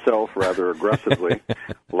himself rather aggressively,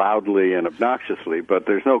 loudly and obnoxiously. But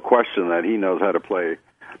there's no question that he knows how to play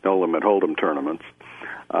no-limit hold'em tournaments.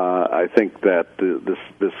 I think that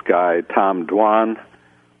this guy, Tom Dwan,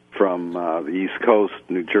 from the East Coast,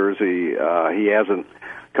 New Jersey, he hasn't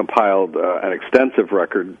compiled an extensive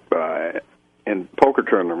record in poker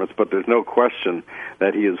tournaments, but there's no question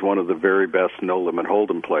that he is one of the very best no-limit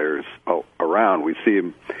hold'em players around. We see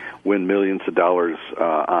him win millions of dollars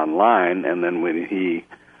online, and then when he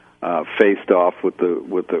faced off with Doyle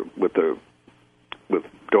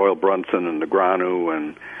Brunson and Negreanu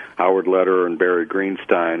and Howard Lederer and Barry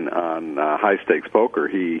Greenstein on high-stakes poker,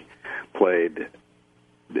 he played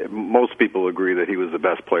most people agree that he was the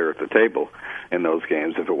best player at the table in those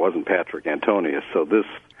games if it wasn't Patrick Antonius. So this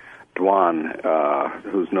Dwan,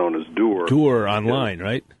 who's known as Dur online,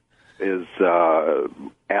 right? Is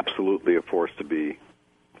absolutely a force to be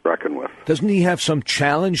reckoned with. Doesn't he have some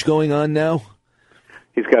challenge going on now?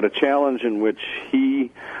 He's got a challenge in which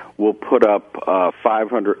he will put up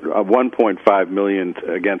 1.5 million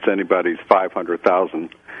against anybody's 500,000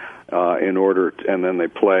 in order, and then they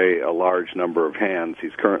play a large number of hands.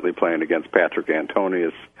 He's currently playing against Patrick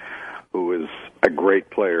Antonius, who is a great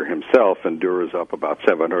player himself, and Dur is up about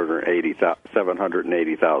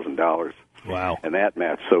 $780,000. Wow! In that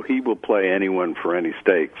match, so he will play anyone for any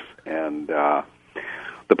stakes, and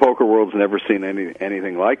the poker world's never seen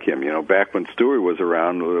anything like him. You know, back when Stewie was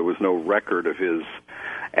around, there was no record of his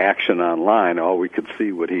action online. All we could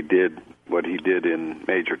see what he did in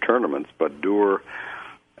major tournaments. But Dur,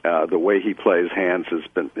 the way he plays hands is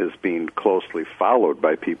being closely followed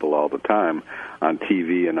by people all the time on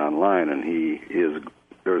TV and online, and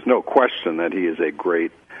there's no question that he is a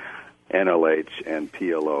great NLH and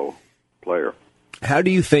PLO player. How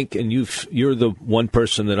do you think, and you're the one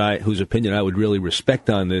person whose opinion I would really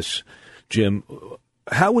respect on this, Jim,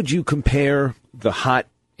 how would you compare the hot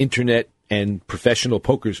internet and professional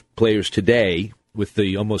poker players today with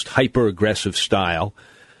the almost hyper-aggressive style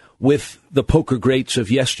with the poker greats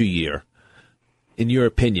of yesteryear, in your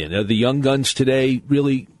opinion? Are the young guns today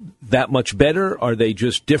really that much better? Are they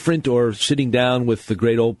just different, or sitting down with the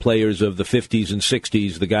great old players of the 50s and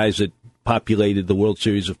 60s, the guys that populated the World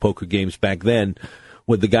Series of poker games back then,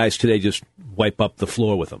 would the guys today just wipe up the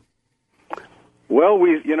floor with them? Well,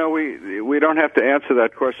 we don't have to answer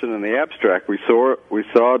that question in the abstract. We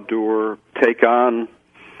saw Dur take on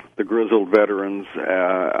the grizzled veterans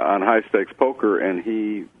on high stakes poker, and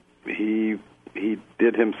he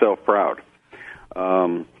did himself proud.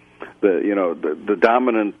 The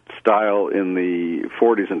dominant style in the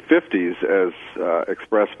 40s and 50s, as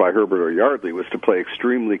expressed by Herbert or Yardley, was to play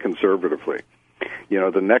extremely conservatively. You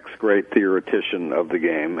know, the next great theoretician of the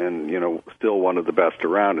game, and still one of the best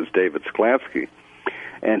around, is David Sklansky,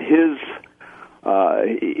 and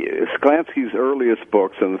Sklansky's earliest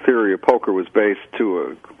books and the theory of poker was based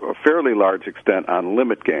to a fairly large extent on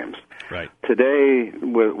limit games. Right. Today,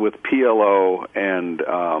 with PLO and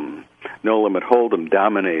No Limit Hold'em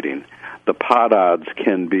dominating, the pot odds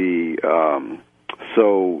can be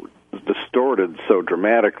so distorted so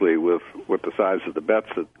dramatically with the size of the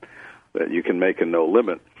bets that you can make in No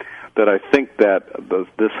Limit, that I think that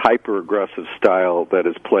this hyper-aggressive style that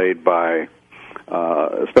is played by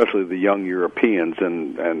especially the young Europeans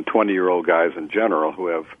and 20-year-old guys in general who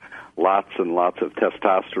have lots and lots of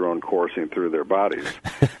testosterone coursing through their bodies,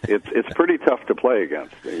 it's pretty tough to play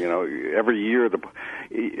against. Every year the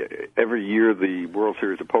World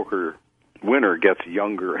Series of Poker winner gets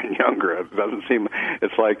younger and younger. It doesn't seem.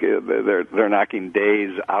 It's like they're knocking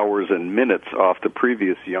days, hours, and minutes off the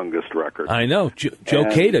previous youngest record. I know. Joe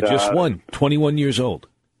Cada just won, 21 years old.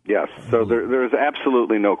 Yes, so there's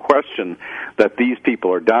absolutely no question that these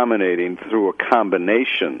people are dominating through a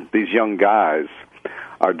combination. These young guys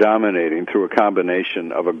are dominating through a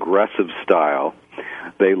combination of aggressive style.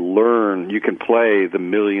 They learn you can play the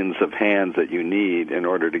millions of hands that you need in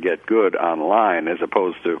order to get good online, as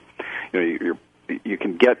opposed to, you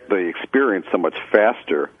can get the experience so much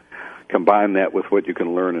faster. Combine that with what you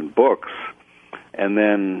can learn in books, and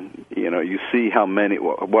then you see how many,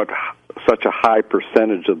 what such a high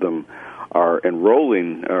percentage of them are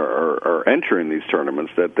enrolling or entering these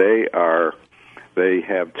tournaments, that they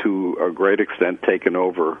have to a great extent taken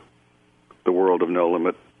over the world of no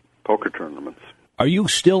limit poker tournaments. Are you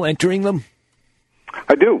still entering them?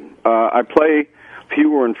 I do. I play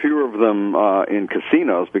fewer and fewer of them in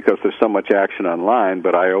casinos because there's so much action online,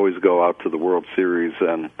 but I always go out to the World Series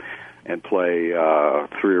and play 3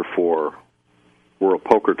 or 4 World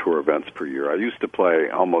Poker Tour events per year. I used to play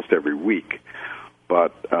almost every week,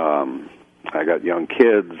 but I got young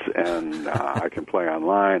kids, and I can play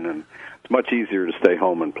online, and it's much easier to stay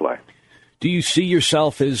home and play. Do you see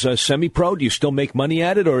yourself as a semi-pro? Do you still make money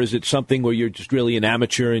at it, or is it something where you're just really an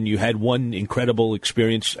amateur and you had one incredible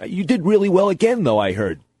experience? You did really well again, though, I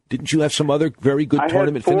heard. Didn't you have some other very good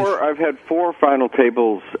tournament finish? I've had 4 final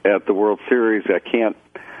tables at the World Series. I can't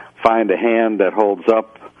find a hand that holds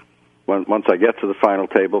up once I get to the final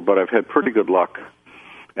table, but I've had pretty good luck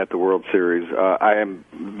at the World Series. I am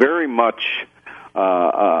very much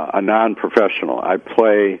a non-professional. I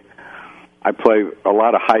play a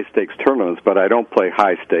lot of high-stakes tournaments, but I don't play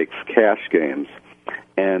high-stakes cash games.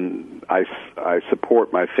 And I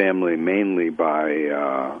support my family mainly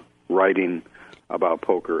by writing about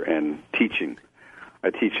poker and teaching I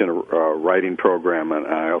teach in a writing program, and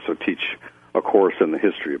I also teach a course in the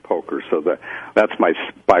history of poker. So that's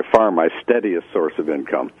by far my steadiest source of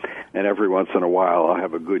income. And every once in a while, I'll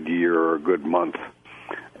have a good year or a good month,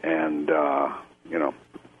 and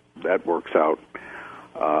that works out.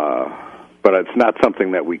 But it's not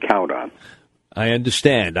something that we count on. I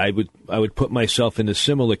understand. I would put myself in a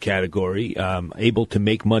similar category, able to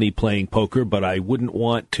make money playing poker, but I wouldn't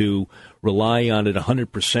want to rely on it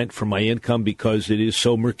 100% for my income because it is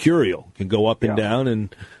so mercurial. It can go up and down,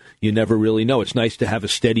 and you never really know. It's nice to have a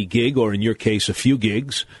steady gig, or in your case, a few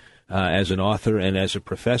gigs, as an author and as a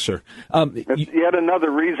professor. It's yet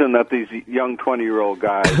another reason that these young 20-year-old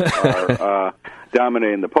guys are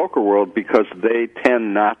dominating the poker world, because they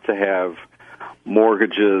tend not to have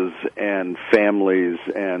mortgages and families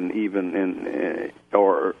and even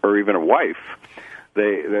or even a wife.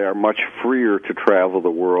 They are much freer to travel the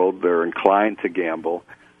world. They're inclined to gamble,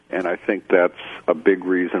 and I think that's a big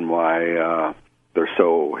reason why they're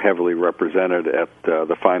so heavily represented at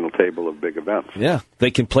the final table of big events. Yeah, they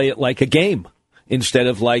can play it like a game instead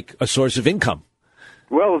of like a source of income.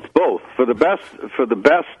 Well, it's both. For the best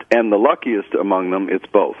and the luckiest among them, it's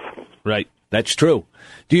both. Right. That's true.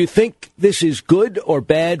 Do you think this is good or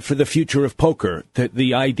bad for the future of poker,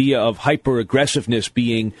 the idea of hyper-aggressiveness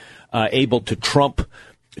being able to trump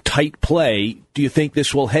tight play? Do you think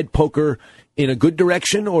this will head poker in a good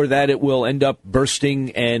direction, or that it will end up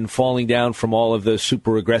bursting and falling down from all of the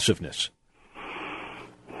super-aggressiveness?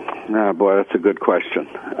 Oh, boy, that's a good question.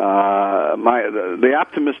 The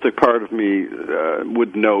optimistic part of me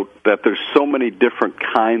would note that there's so many different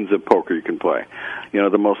kinds of poker you can play.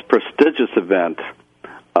 The most prestigious event,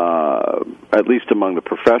 at least among the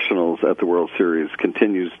professionals at the World Series,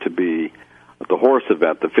 continues to be the horse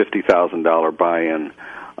event, the $50,000 buy-in.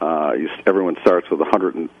 Everyone starts with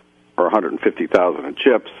 $100,000 or $150,000 in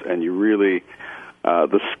chips, and you really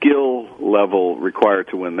the skill level required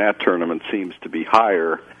to win that tournament seems to be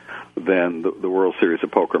higher than the World Series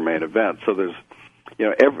of Poker main event. So there's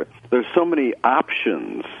so many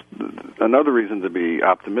options. Another reason to be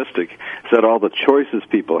optimistic is that all the choices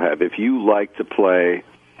people have. If you like to play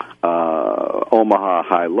Omaha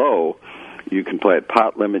high-low, you can play at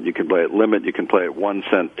pot limit, you can play at limit, you can play at 1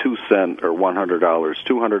 cent, 2 cent, or $100,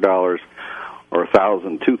 $200, or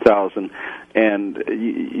 $1,000, $2,000, and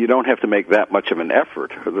you don't have to make that much of an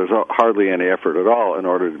effort. There's hardly any effort at all in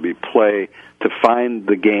order to find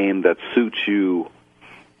the game that suits you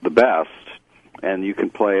the best, and you can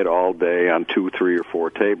play it all day on 2, 3, or 4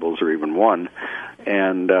 tables, or even one,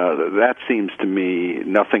 and that seems to me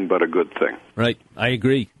nothing but a good thing. Right, I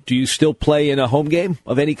agree. Do you still play in a home game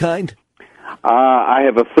of any kind? I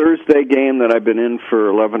have a Thursday game that I've been in for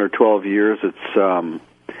 11 or 12 years.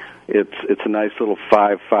 It's a nice little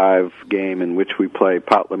 5-5 game in which we play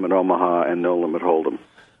pot limit Omaha and no limit Hold'em.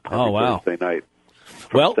 Wow! Thursday night,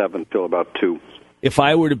 from 7 till about 2. If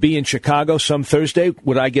I were to be in Chicago some Thursday,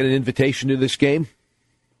 would I get an invitation to this game,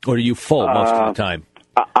 or are you full most of the time?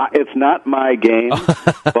 It's not my game,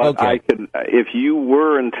 but okay. I could. If you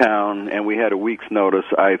were in town and we had a week's notice,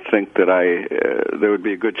 I think that there would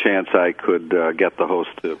be a good chance I could get the host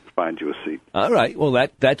to find you a seat. All right. Well,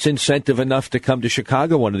 that's incentive enough to come to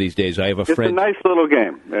Chicago one of these days. I have a friend. It's a nice little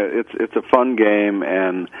game. It's a fun game,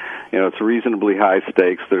 and it's reasonably high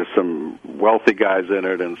stakes. There's some wealthy guys in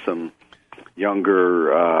it, and some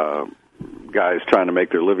younger guys trying to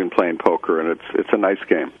make their living playing poker, and it's a nice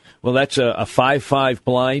game. Well, that's a 5-5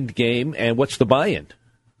 blind game, and what's the buy-in?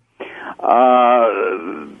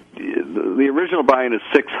 The original buy-in is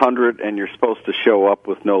 $600, and you're supposed to show up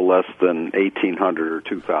with no less than $1,800 or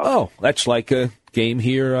 $2,000. Oh, that's like a game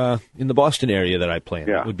here in the Boston area that I play in.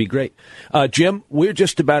 Yeah. That would be great. Jim, we're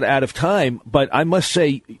just about out of time, but I must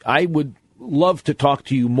say I would love to talk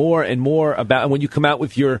to you more and more about when you come out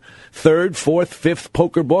with your 3rd, 4th, 5th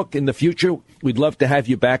poker book in the future. We'd love to have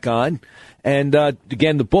you back on. And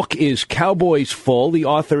again, the book is Cowboys Full. The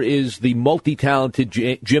author is the multi-talented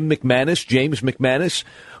James McManus,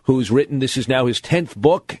 who's written, this is now his 10th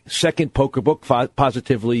book, 2nd poker book.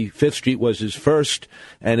 Positively, Fifth Street was his first,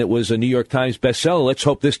 and it was a New York Times bestseller. Let's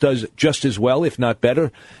hope this does just as well, if not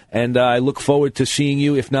better. And I look forward to seeing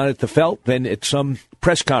you, if not at the Felt, then at some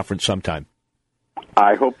press conference sometime.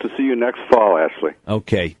 I hope to see you next fall, Ashley.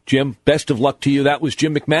 Okay. Jim, best of luck to you. That was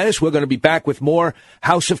Jim McManus. We're going to be back with more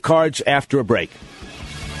House of Cards after a break.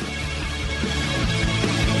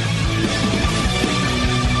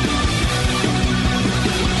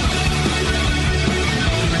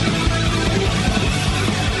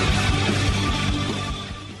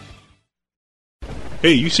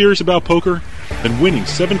 Hey, you serious about poker? then winning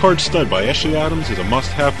 7-Card Stud by Ashley Adams is a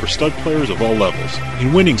must-have for stud players of all levels.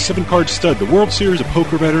 In Winning 7-Card Stud, the World Series of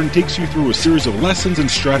Poker veteran takes you through a series of lessons and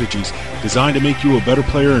strategies designed to make you a better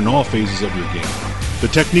player in all phases of your game. The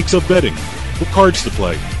techniques of betting, what cards to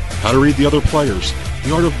play, how to read the other players,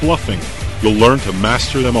 the art of bluffing. You'll learn to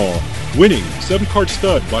master them all. Winning 7-Card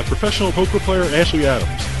Stud by professional poker player Ashley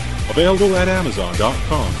Adams. Available at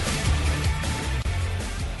Amazon.com.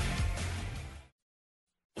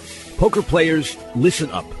 Poker players, listen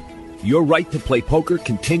up. Your right to play poker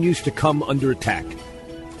continues to come under attack.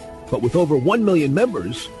 But with over 1 million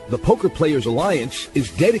members, the Poker Players Alliance is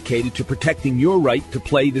dedicated to protecting your right to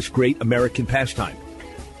play this great American pastime.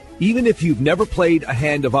 Even if you've never played a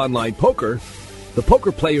hand of online poker, the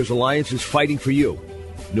Poker Players Alliance is fighting for you.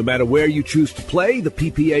 No matter where you choose to play, the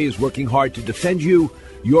PPA is working hard to defend you,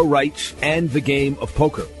 your rights, and the game of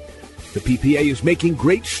poker. The PPA is making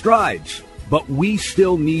great strides, but we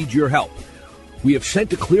still need your help. We have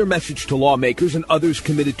sent a clear message to lawmakers and others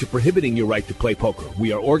committed to prohibiting your right to play poker.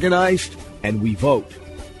 We are organized, and we vote.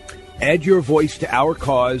 Add your voice to our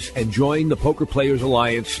cause and join the Poker Players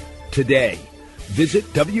Alliance today. Visit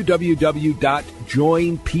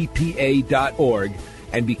www.joinppa.org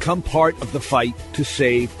and become part of the fight to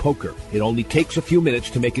save poker. It only takes a few minutes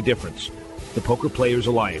to make a difference. The Poker Players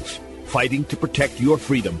Alliance, fighting to protect your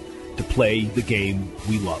freedom to play the game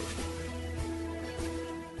we love.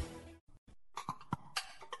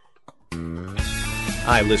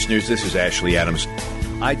 Hi, listeners. This is Ashley Adams.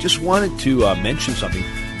 I just wanted to mention something,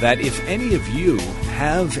 that if any of you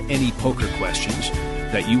have any poker questions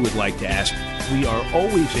that you would like to ask, we are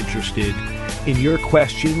always interested in your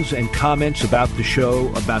questions and comments about the show,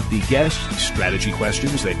 about the guests, strategy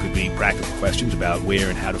questions. They could be practical questions about where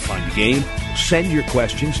and how to find the game. Send your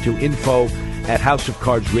questions to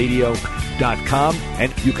info@houseofcardsradio.com.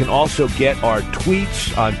 And you can also get our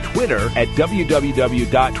tweets on Twitter at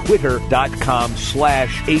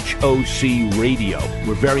www.twitter.com/HOC Radio.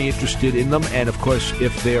 We're very interested in them. And, of course,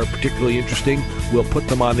 if they're particularly interesting, we'll put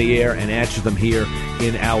them on the air and answer them here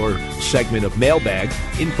in our segment of Mailbag.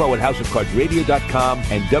 Info@houseofcardsradio.com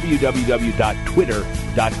and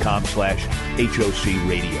www.twitter.com/HOC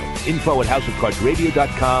Radio.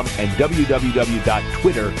 Info@houseofcardsradio.com and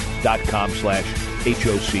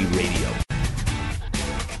www.twitter.com/HOC Radio.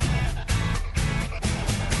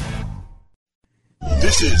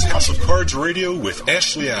 This is House of Cards Radio with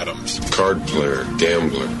Ashley Adams. Card player,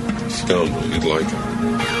 gambler, scoundrel, you'd like him.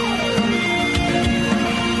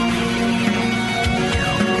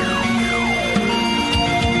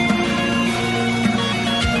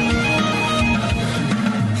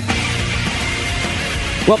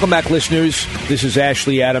 Welcome back, listeners. This is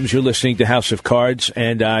Ashley Adams. You're listening to House of Cards,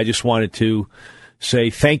 and I just wanted to say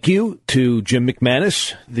thank you to Jim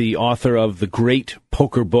McManus, the author of the great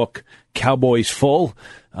poker book, Cowboys Full.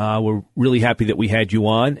 We're really happy that we had you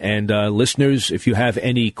on. And listeners, if you have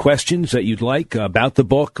any questions that you'd like about the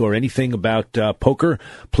book or anything about poker,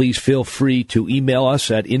 please feel free to email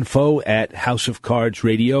us at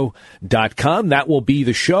info@houseofcardsradio.com. That will be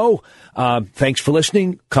the show. Thanks for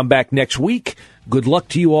listening. Come back next week. Good luck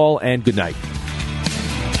to you all, and good night.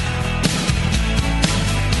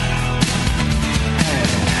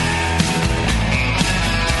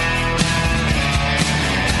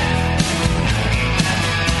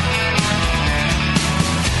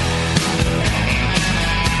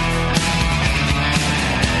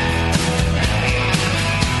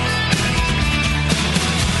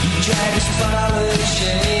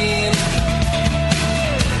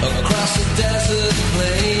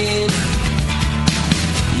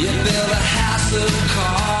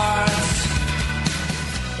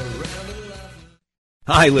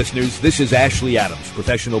 Hi, listeners. This is Ashley Adams,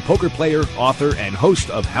 professional poker player, author, and host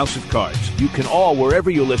of House of Cards. You can all,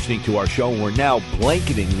 wherever you're listening to our show, we're now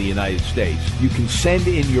blanketing the United States. You can send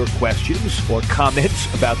in your questions or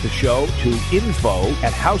comments about the show to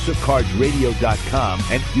info@houseofcardsradio.com.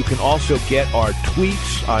 And you can also get our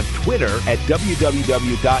tweets on Twitter at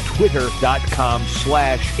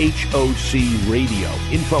www.twitter.com/HOC Radio.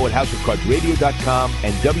 Info@houseofcardsradio.com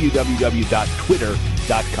and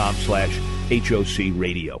www.twitter.com/HOC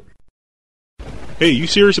Radio. Hey, you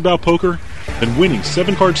serious about poker? Then Winning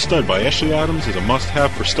 7-Card Stud by Ashley Adams is a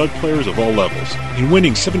must-have for stud players of all levels. In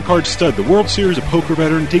Winning 7-Card Stud, the World Series of Poker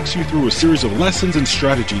veteran takes you through a series of lessons and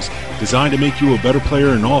strategies designed to make you a better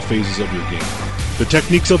player in all phases of your game. The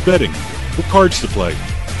techniques of betting, what cards to play,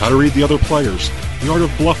 how to read the other players, the art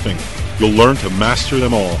of bluffing. You'll learn to master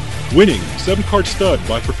them all. Winning 7-Card Stud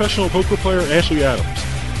by professional poker player Ashley Adams.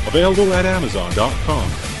 Available at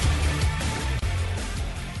Amazon.com.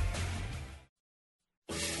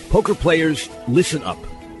 Poker players, listen up.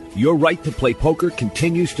 your right to play poker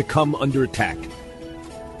continues to come under attack.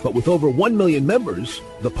 But with over 1 million members,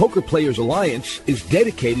 the Poker Players Alliance is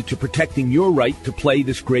dedicated to protecting your right to play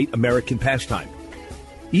this great American pastime.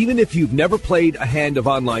 Even if you've never played a hand of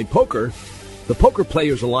online poker, the Poker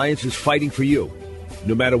Players Alliance is fighting for you.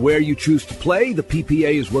 No matter where you choose to play, the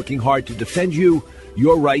PPA is working hard to defend you,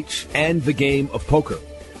 your rights, and the game of poker.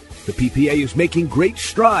 The PPA is making great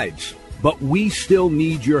strides, but we still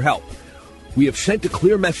need your help. We have sent a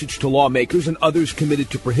clear message to lawmakers and others committed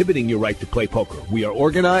to prohibiting your right to play poker. We are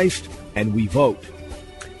organized, and we vote.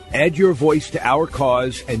 Add your voice to our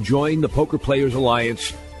cause and join the Poker Players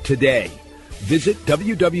Alliance today. Visit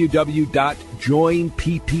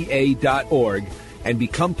www.joinppa.org and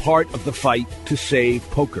become part of the fight to save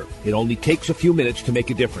poker. It only takes a few minutes to make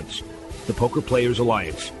a difference. The Poker Players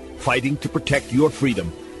Alliance, fighting to protect your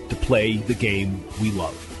freedom to play the game we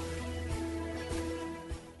love.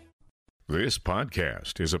 This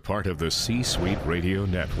podcast is a part of the C-Suite Radio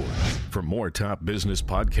Network. For more top business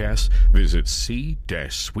podcasts, visit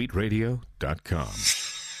c-suiteradio.com.